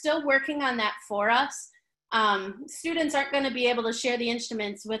 and they're still working on that for us. Students aren't going to be able to share the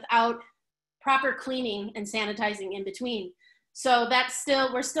instruments without proper cleaning and sanitizing in between. So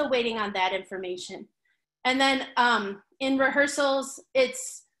we're still waiting on that information. And then in rehearsals,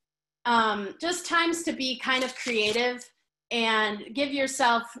 it's just times to be kind of creative and give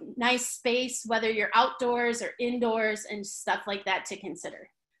yourself nice space, whether you're outdoors or indoors and stuff like that to consider.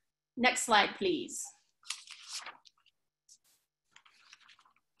 Next slide, please.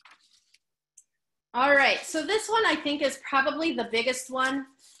 All right, so this one I think is probably the biggest one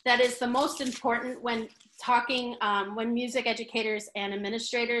that is the most important when talking, when music educators and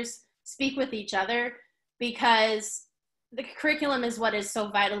administrators speak with each other, because the curriculum is what is so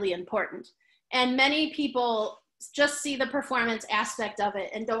vitally important. And many people just see the performance aspect of it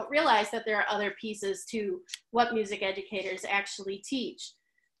and don't realize that there are other pieces to what music educators actually teach.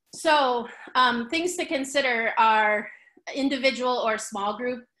 So things to consider are individual or small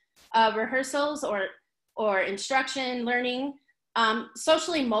group rehearsals or instruction, learning.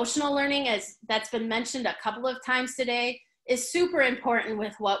 Social emotional learning, as that's been mentioned a couple of times today, is super important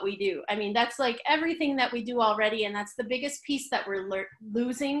with what we do. I mean, that's like everything that we do already, and that's the biggest piece that we're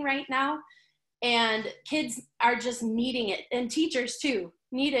losing right now. And kids are just needing it, and teachers too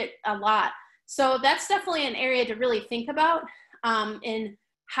need it a lot. So that's definitely an area to really think about in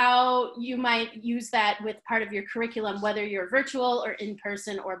how you might use that with part of your curriculum, whether you're virtual or in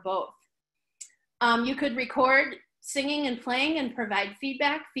person or both. You could record singing and playing and provide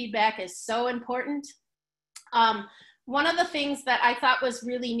feedback. Feedback is so important. One of the things that I thought was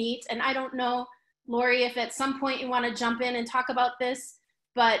really neat, and I don't know, Lori, if at some point you want to jump in and talk about this,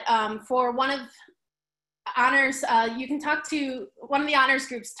 but for one of honors, you can talk to, one of the honors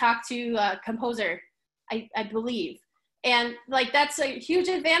groups talk to a composer, I believe. And like, that's a huge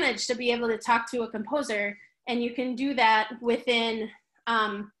advantage to be able to talk to a composer, and you can do that within,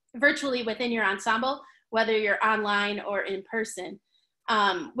 virtually within your ensemble, whether you're online or in person,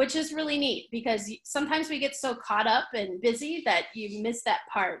 which is really neat because sometimes we get so caught up and busy that you miss that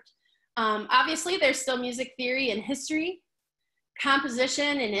part. Obviously, there's still music theory and history,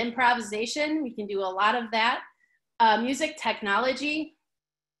 composition and improvisation. We can do a lot of that. Music technology.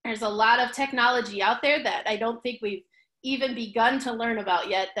 There's a lot of technology out there that I don't think we've even begun to learn about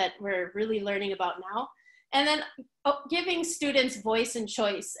yet that we're really learning about now. And then giving students voice and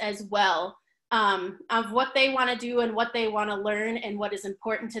choice as well of what they want to do and what they want to learn and what is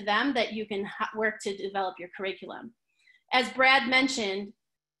important to them, that you can work to develop your curriculum. As Brad mentioned,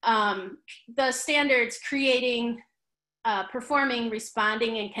 the standards creating, performing,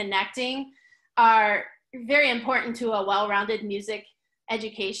 responding, and connecting are very important to a well-rounded music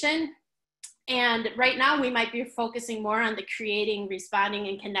education. And right now we might be focusing more on the creating, responding,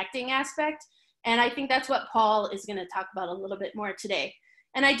 and connecting aspect. And I think that's what Paul is going to talk about a little bit more today.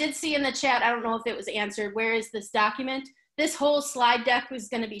 And I did see in the chat, I don't know if it was answered, where is this document? This whole slide deck was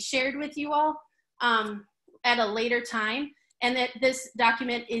going to be shared with you all at a later time. And that this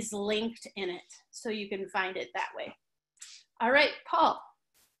document is linked in it, so you can find it that way. All right, Paul.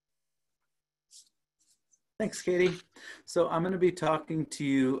 Thanks, Katie. So I'm going to be talking to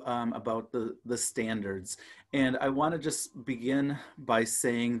you about the standards. And I want to just begin by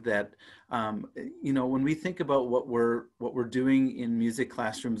saying that, you know, when we think about what we're doing in music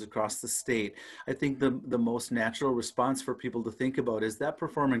classrooms across the state, I think the most natural response for people to think about is that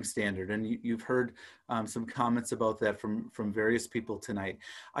performing standard. And you've heard some comments about that from various people tonight.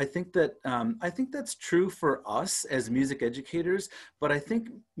 I think that's true for us as music educators, but I think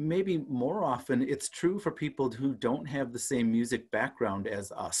maybe more often it's true for people who don't have the same music background as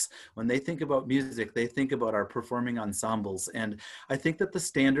us. When they think about music, they think about our performing ensembles. And I think that the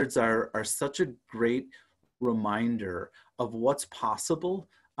standards are such a great reminder of what's possible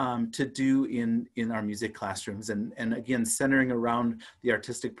to do in our music classrooms. And again, centering around the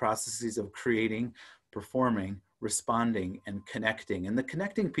artistic processes of creating, performing, responding, and connecting. And the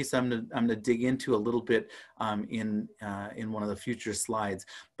connecting piece I'm gonna dig into a little bit in one of the future slides.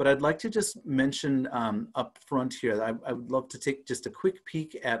 But I'd like to just mention up front here, I would love to take just a quick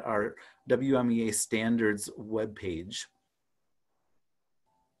peek at our WMEA standards webpage.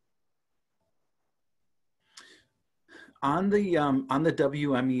 On the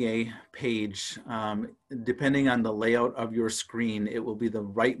WMEA page, depending on the layout of your screen, it will be the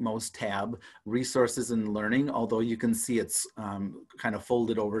rightmost tab, Resources and Learning, although you can see it's kind of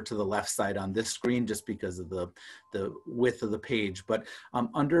folded over to the left side on this screen just because of the width of the page. But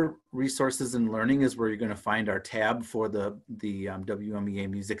under Resources and Learning is where you're going to find our tab for the WMEA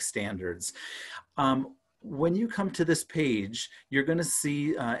music standards. When you come to this page, you're going to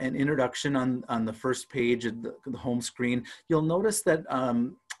see an introduction on the first page of the home screen. You'll notice that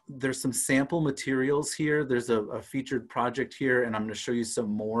there's some sample materials here. There's a featured project here, and I'm going to show you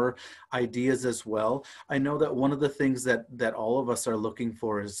some more ideas as well. I know that one of the things that all of us are looking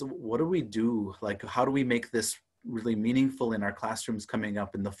for is, what do we do? Like, how do we make this really meaningful in our classrooms coming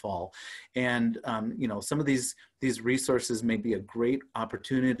up in the fall? And you know, some of these resources may be a great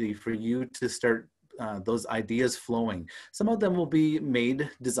opportunity for you to start those ideas flowing. Some of them will be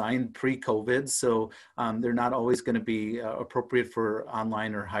designed pre-COVID, so they're not always going to be appropriate for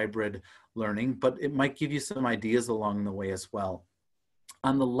online or hybrid learning, but it might give you some ideas along the way as well.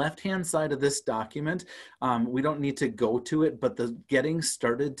 On the left-hand side of this document, we don't need to go to it, but the Getting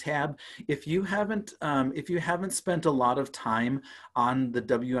Started tab, if you haven't spent a lot of time on the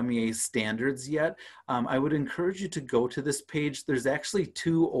WMEA standards yet, I would encourage you to go to this page. There's actually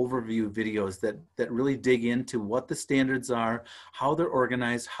 2 overview videos that really dig into what the standards are, how they're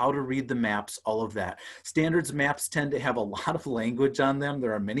organized, how to read the maps, all of that. Standards maps tend to have a lot of language on them.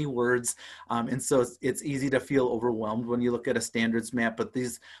 There are many words, and so it's easy to feel overwhelmed when you look at a standards map, but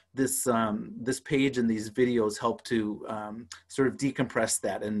this page and these videos help to sort of decompress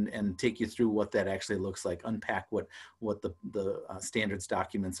that and take you through what that actually looks like, unpack what the standards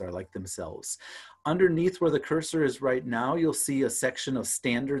documents are like themselves. Underneath where the cursor is right now, you'll see a section of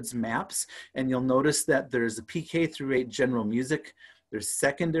standards maps, and you'll notice that there's a PK through 8 general music, there's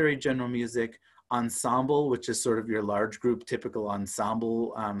secondary general music, ensemble, which is sort of your large group, typical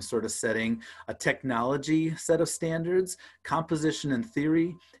ensemble sort of setting, a technology set of standards, composition and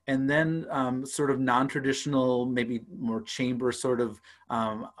theory, and then sort of non-traditional, maybe more chamber sort of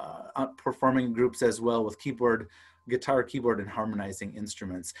performing groups as well, with guitar, keyboard, and harmonizing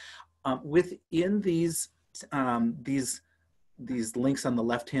instruments. Within these links on the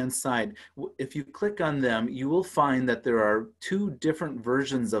left-hand side, if you click on them, you will find that there are 2 different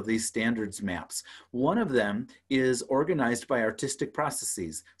versions of these standards maps. One of them is organized by artistic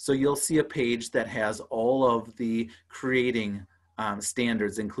processes. So you'll see a page that has all of the creating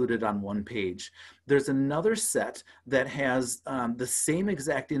standards included on one page. There's another set that has the same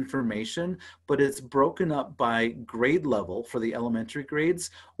exact information, but it's broken up by grade level for the elementary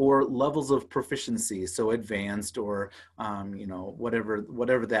grades or levels of proficiency, so advanced or you know,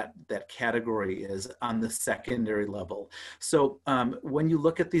 whatever that category is on the secondary level. So when you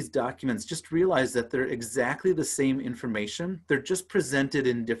look at these documents, just realize that they're exactly the same information. They're just presented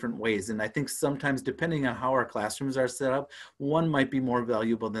in different ways. And I think sometimes, depending on how our classrooms are set up, one might be more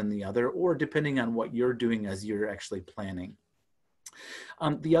valuable than the other, or depending on what you're doing as you're actually planning.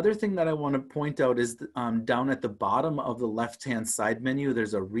 The other thing that I want to point out is down at the bottom of the left-hand side menu,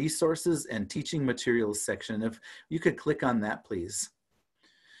 there's a resources and teaching materials section. If you could click on that, please.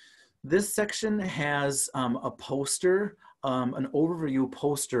 This section has a poster, an overview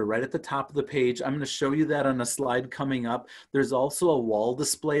poster right at the top of the page. I'm going to show you that on a slide coming up. There's also a wall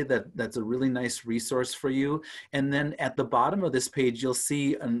display that's a really nice resource for you. And then at the bottom of this page, you'll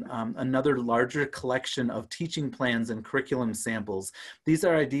see another larger collection of teaching plans and curriculum samples. These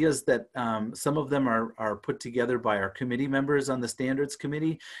are ideas that some of them are put together by our committee members on the standards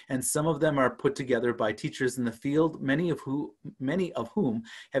committee, and some of them are put together by teachers in the field, many of whom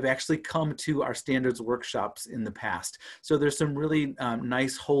have actually come to our standards workshops in the past. So there's some really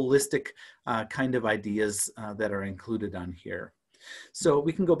nice holistic kind of ideas that are included on here. So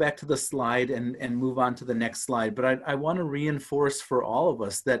we can go back to the slide and move on to the next slide, but I want to reinforce for all of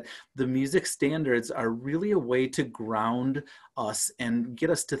us that the music standards are really a way to ground us and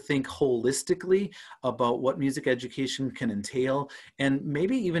get us to think holistically about what music education can entail, and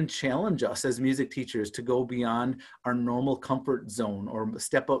maybe even challenge us as music teachers to go beyond our normal comfort zone or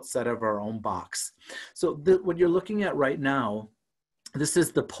step outside of our own box. So what you're looking at right now, this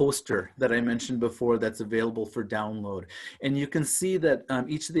is the poster that I mentioned before that's available for download. And you can see that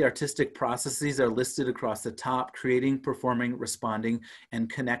each of the artistic processes are listed across the top: creating, performing, responding, and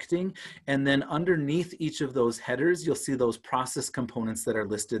connecting. And then underneath each of those headers, you'll see those process components that are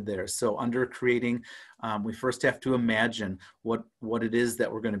listed there. So under creating, we first have to imagine what it is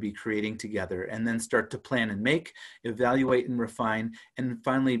that we're going to be creating together, and then start to plan and make, evaluate and refine, and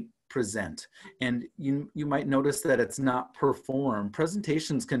finally present. And you might notice that it's not perform.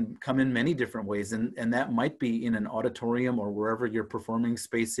 Presentations can come in many different ways, and that might be in an auditorium or wherever your performing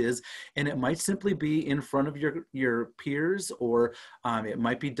space is, and it might simply be in front of your peers, or it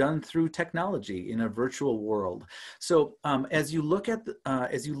might be done through technology in a virtual world. So as you look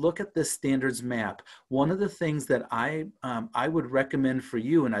at this standards map, one of the things that I would recommend for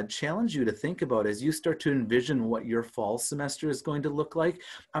you, and I'd challenge you to think about as you start to envision what your fall semester is going to look like,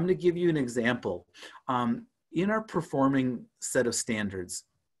 I'm going to give you an example. In our performing set of standards,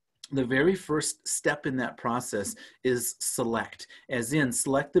 the very first step in that process is select, as in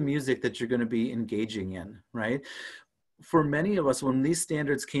select the music that you're going to be engaging in, right? For many of us, when these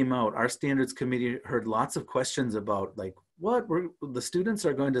standards came out, our standards committee heard lots of questions about, like, the students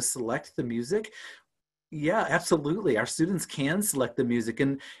are going to select the music? Yeah, absolutely. Our students can select the music.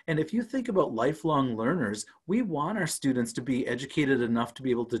 And if you think about lifelong learners, we want our students to be educated enough to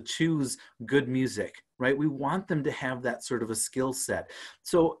be able to choose good music, right? We want them to have that sort of a skill set.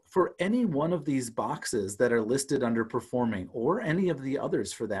 So for any one of these boxes that are listed under performing, or any of the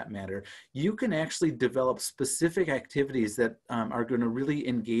others for that matter, you can actually develop specific activities that are going to really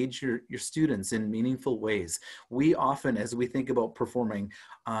engage your students in meaningful ways. We often, as we think about performing,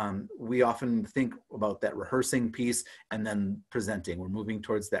 we often think about that rehearsing piece and then presenting. We're moving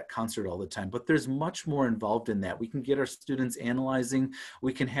towards that concert all the time, but there's much more involved in that. We can get our students analyzing,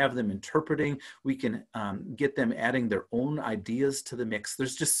 we can have them interpreting, we can get them adding their own ideas to the mix.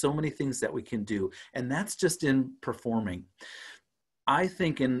 There's just so many things that we can do, and that's just in performing. I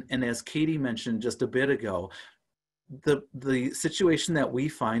think, and as Katie mentioned just a bit ago, the situation that we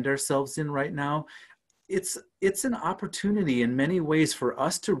find ourselves in right now, it's an opportunity in many ways for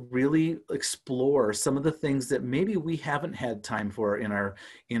us to really explore some of the things that maybe we haven't had time for in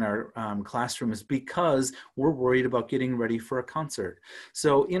our classrooms, because we're worried about getting ready for a concert.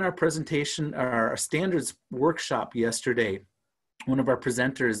 So in our presentation, our standards workshop yesterday, one of our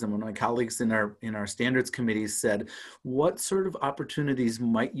presenters and one of my colleagues in our standards committee said, what sort of opportunities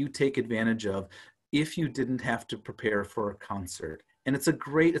might you take advantage of if you didn't have to prepare for a concert? And it's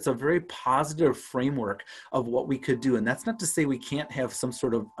a very positive framework of what we could do. And that's not to say we can't have some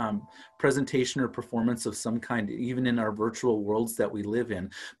sort of presentation or performance of some kind, even in our virtual worlds that we live in.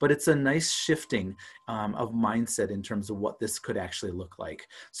 But it's a nice shifting of mindset in terms of what this could actually look like.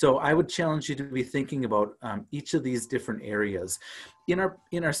 So I would challenge you to be thinking about each of these different areas. In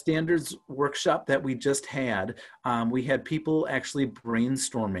our standards workshop that we just had, we had people actually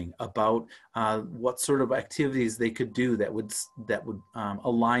brainstorming about what sort of activities they could do that would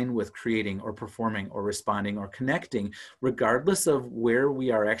align with creating or performing or responding or connecting, regardless of where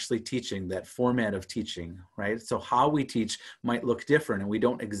we are actually teaching, that format of teaching, right? So how we teach might look different, and we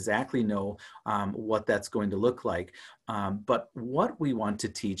don't exactly know what that's going to look like. But what we want to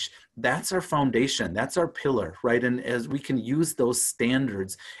teach, that's our foundation, that's our pillar, right? And as we can use those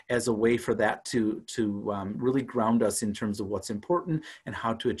standards as a way for that to really ground us in terms of what's important and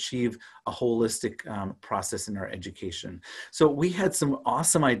how to achieve a holistic process in our education. So we had some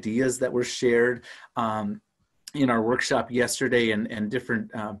awesome ideas that were shared. in our workshop yesterday and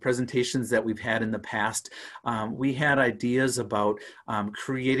different presentations that we've had in the past, we had ideas about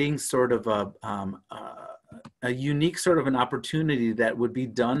creating sort of a unique sort of an opportunity that would be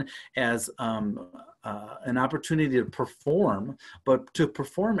done as an opportunity to perform, but to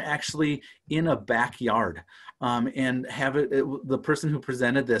perform actually in a backyard. And have the person who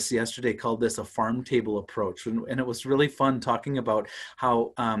presented this yesterday called this a farm table approach. And it was really fun talking about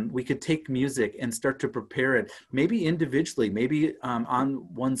how we could take music and start to prepare it, maybe individually, maybe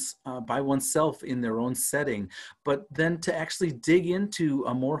by oneself in their own setting, but then to actually dig into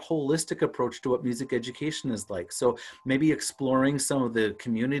a more holistic approach to what music education is like. So maybe exploring some of the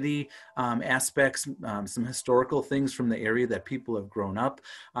community aspects, some historical things from the area that people have grown up,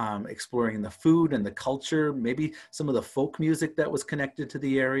 exploring the food and the culture, maybe some of the folk music that was connected to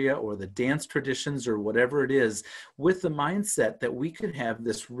the area, or the dance traditions, or whatever it is, with the mindset that we could have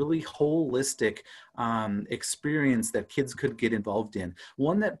this really holistic experience that kids could get involved in.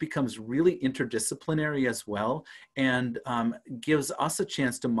 One that becomes really interdisciplinary as well, and gives us a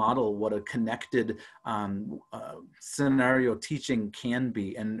chance to model what a connected scenario teaching can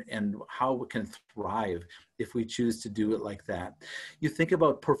be, and how it can thrive if we choose to do it like that. You think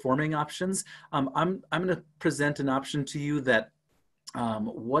about performing options. I'm going to present an option to you that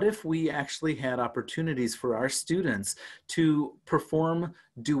what if we actually had opportunities for our students to perform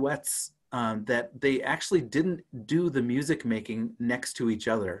duets that they actually didn't do the music making next to each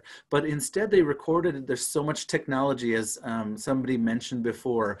other, but instead they recorded. There's so much technology, as somebody mentioned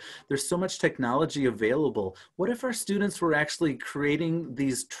before, there's so much technology available. What if our students were actually creating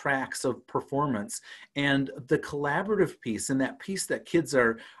these tracks of performance, and the collaborative piece, and that piece that kids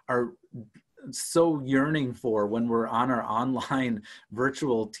are so yearning for when we're on our online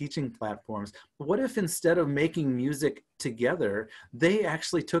virtual teaching platforms? What if instead of making music together, they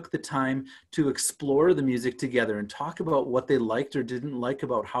actually took the time to explore the music together and talk about what they liked or didn't like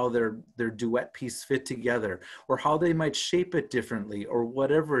about how their duet piece fit together, or how they might shape it differently, or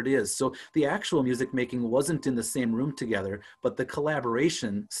whatever it is. So the actual music making wasn't in the same room together, but the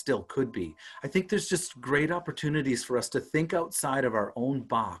collaboration still could be. I think there's just great opportunities for us to think outside of our own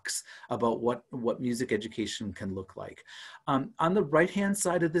box about what music education can look like. On the right-hand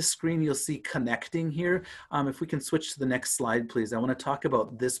side of this screen, you'll see connecting here. If we can switch to the next slide, please. I want to talk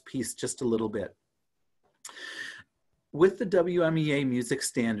about this piece just a little bit. With the WMEA music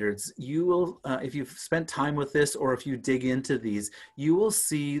standards, you will, if you've spent time with this, or if you dig into these, you will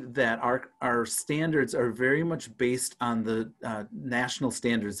see that our standards are very much based on the national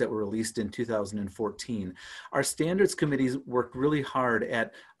standards that were released in 2014. Our standards committees worked really hard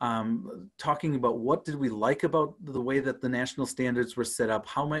at talking about what did we like about the way that the national standards were set up,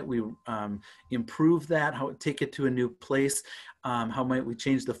 how might we improve that, how take it to a new place, how might we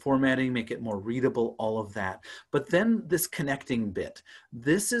change the formatting, make it more readable, all of that. But then this connecting bit,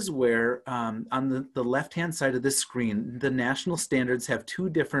 this is where on the left-hand side of this screen, the national standards have two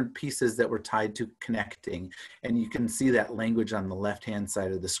different pieces that were tied to connecting. And you can see that language on the left-hand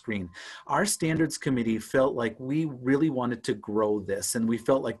side of the screen. Our standards committee felt like we really wanted to grow this, and we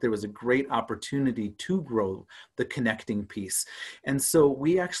felt like there was a great opportunity to grow the connecting piece. And so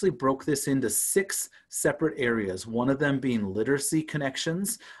we actually broke this into 6 separate areas, one of them being literacy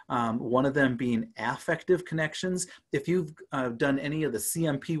connections, one of them being affective connections. If you've done any of the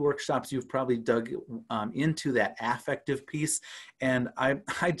CMP workshops, you've probably dug into that affective piece. And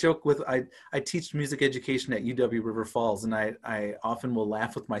I joke with, I teach music education at UW River Falls, and I often will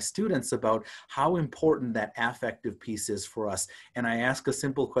laugh with my students about how important that affective piece is for us. And I ask a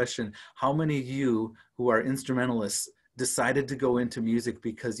simple question: how many of you who are instrumentalists decided to go into music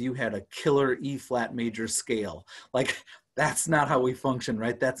because you had a killer E-flat major scale? Like, that's not how we function,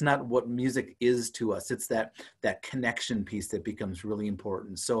 right? That's not what music is to us. It's that connection piece that becomes really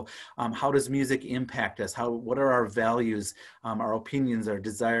important. So how does music impact us? What are our values, our opinions, our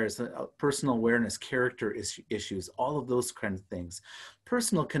desires, personal awareness, character issues, all of those kinds of things.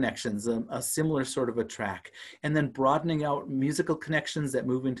 Personal connections, a similar sort of a track. And then broadening out musical connections that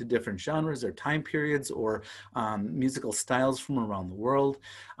move into different genres or time periods, or musical styles from around the world.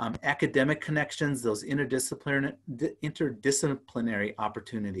 Academic connections, those interdisciplinary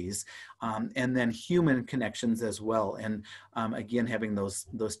opportunities, and then human connections as well. And again, having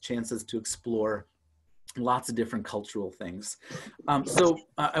those chances to explore lots of different cultural things. So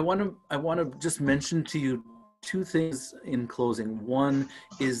I want to just mention to you 2 things in closing. One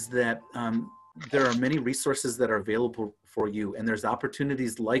is that there are many resources that are available for you. And there's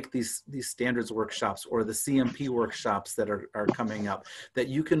opportunities like these standards workshops or the CMP workshops that are coming up that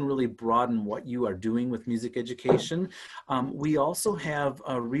you can really broaden what you are doing with music education. We also have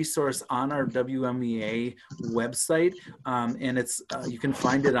a resource on our WMEA website, and it's you can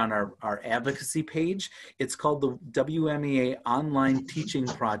find it on our advocacy page. It's called the WMEA Online Teaching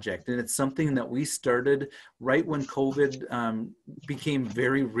Project, and it's something that we started right when COVID became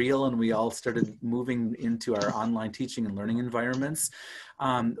very real and we all started moving into our online teaching and learning environments.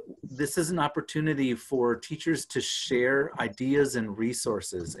 This is an opportunity for teachers to share ideas and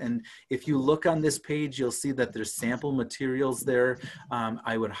resources. And if you look on this page, you'll see that there's sample materials there.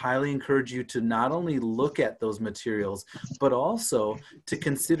 I would highly encourage you to not only look at those materials, but also to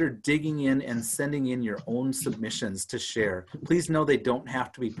consider digging in and sending in your own submissions to share. Please know they don't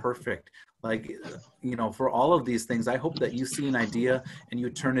have to be perfect. Like, you know, for all of these things, I hope that you see an idea and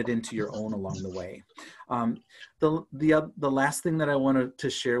you turn it into your own along the way. The last thing that I wanted to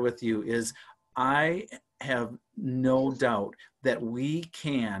share with you is I have no doubt that we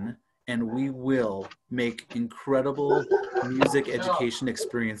can and we will make incredible music education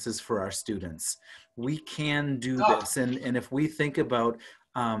experiences for our students. We can do this. And if we think about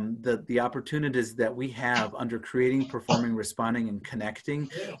the opportunities that we have under creating, performing, responding, and connecting,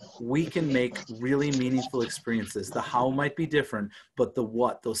 we can make really meaningful experiences. The how might be different, but the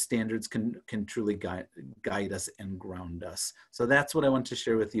what, those standards can truly guide us and ground us. So that's what I want to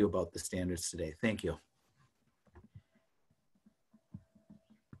share with you about the standards today. Thank you.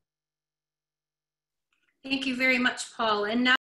 Thank you very much, Paul. And now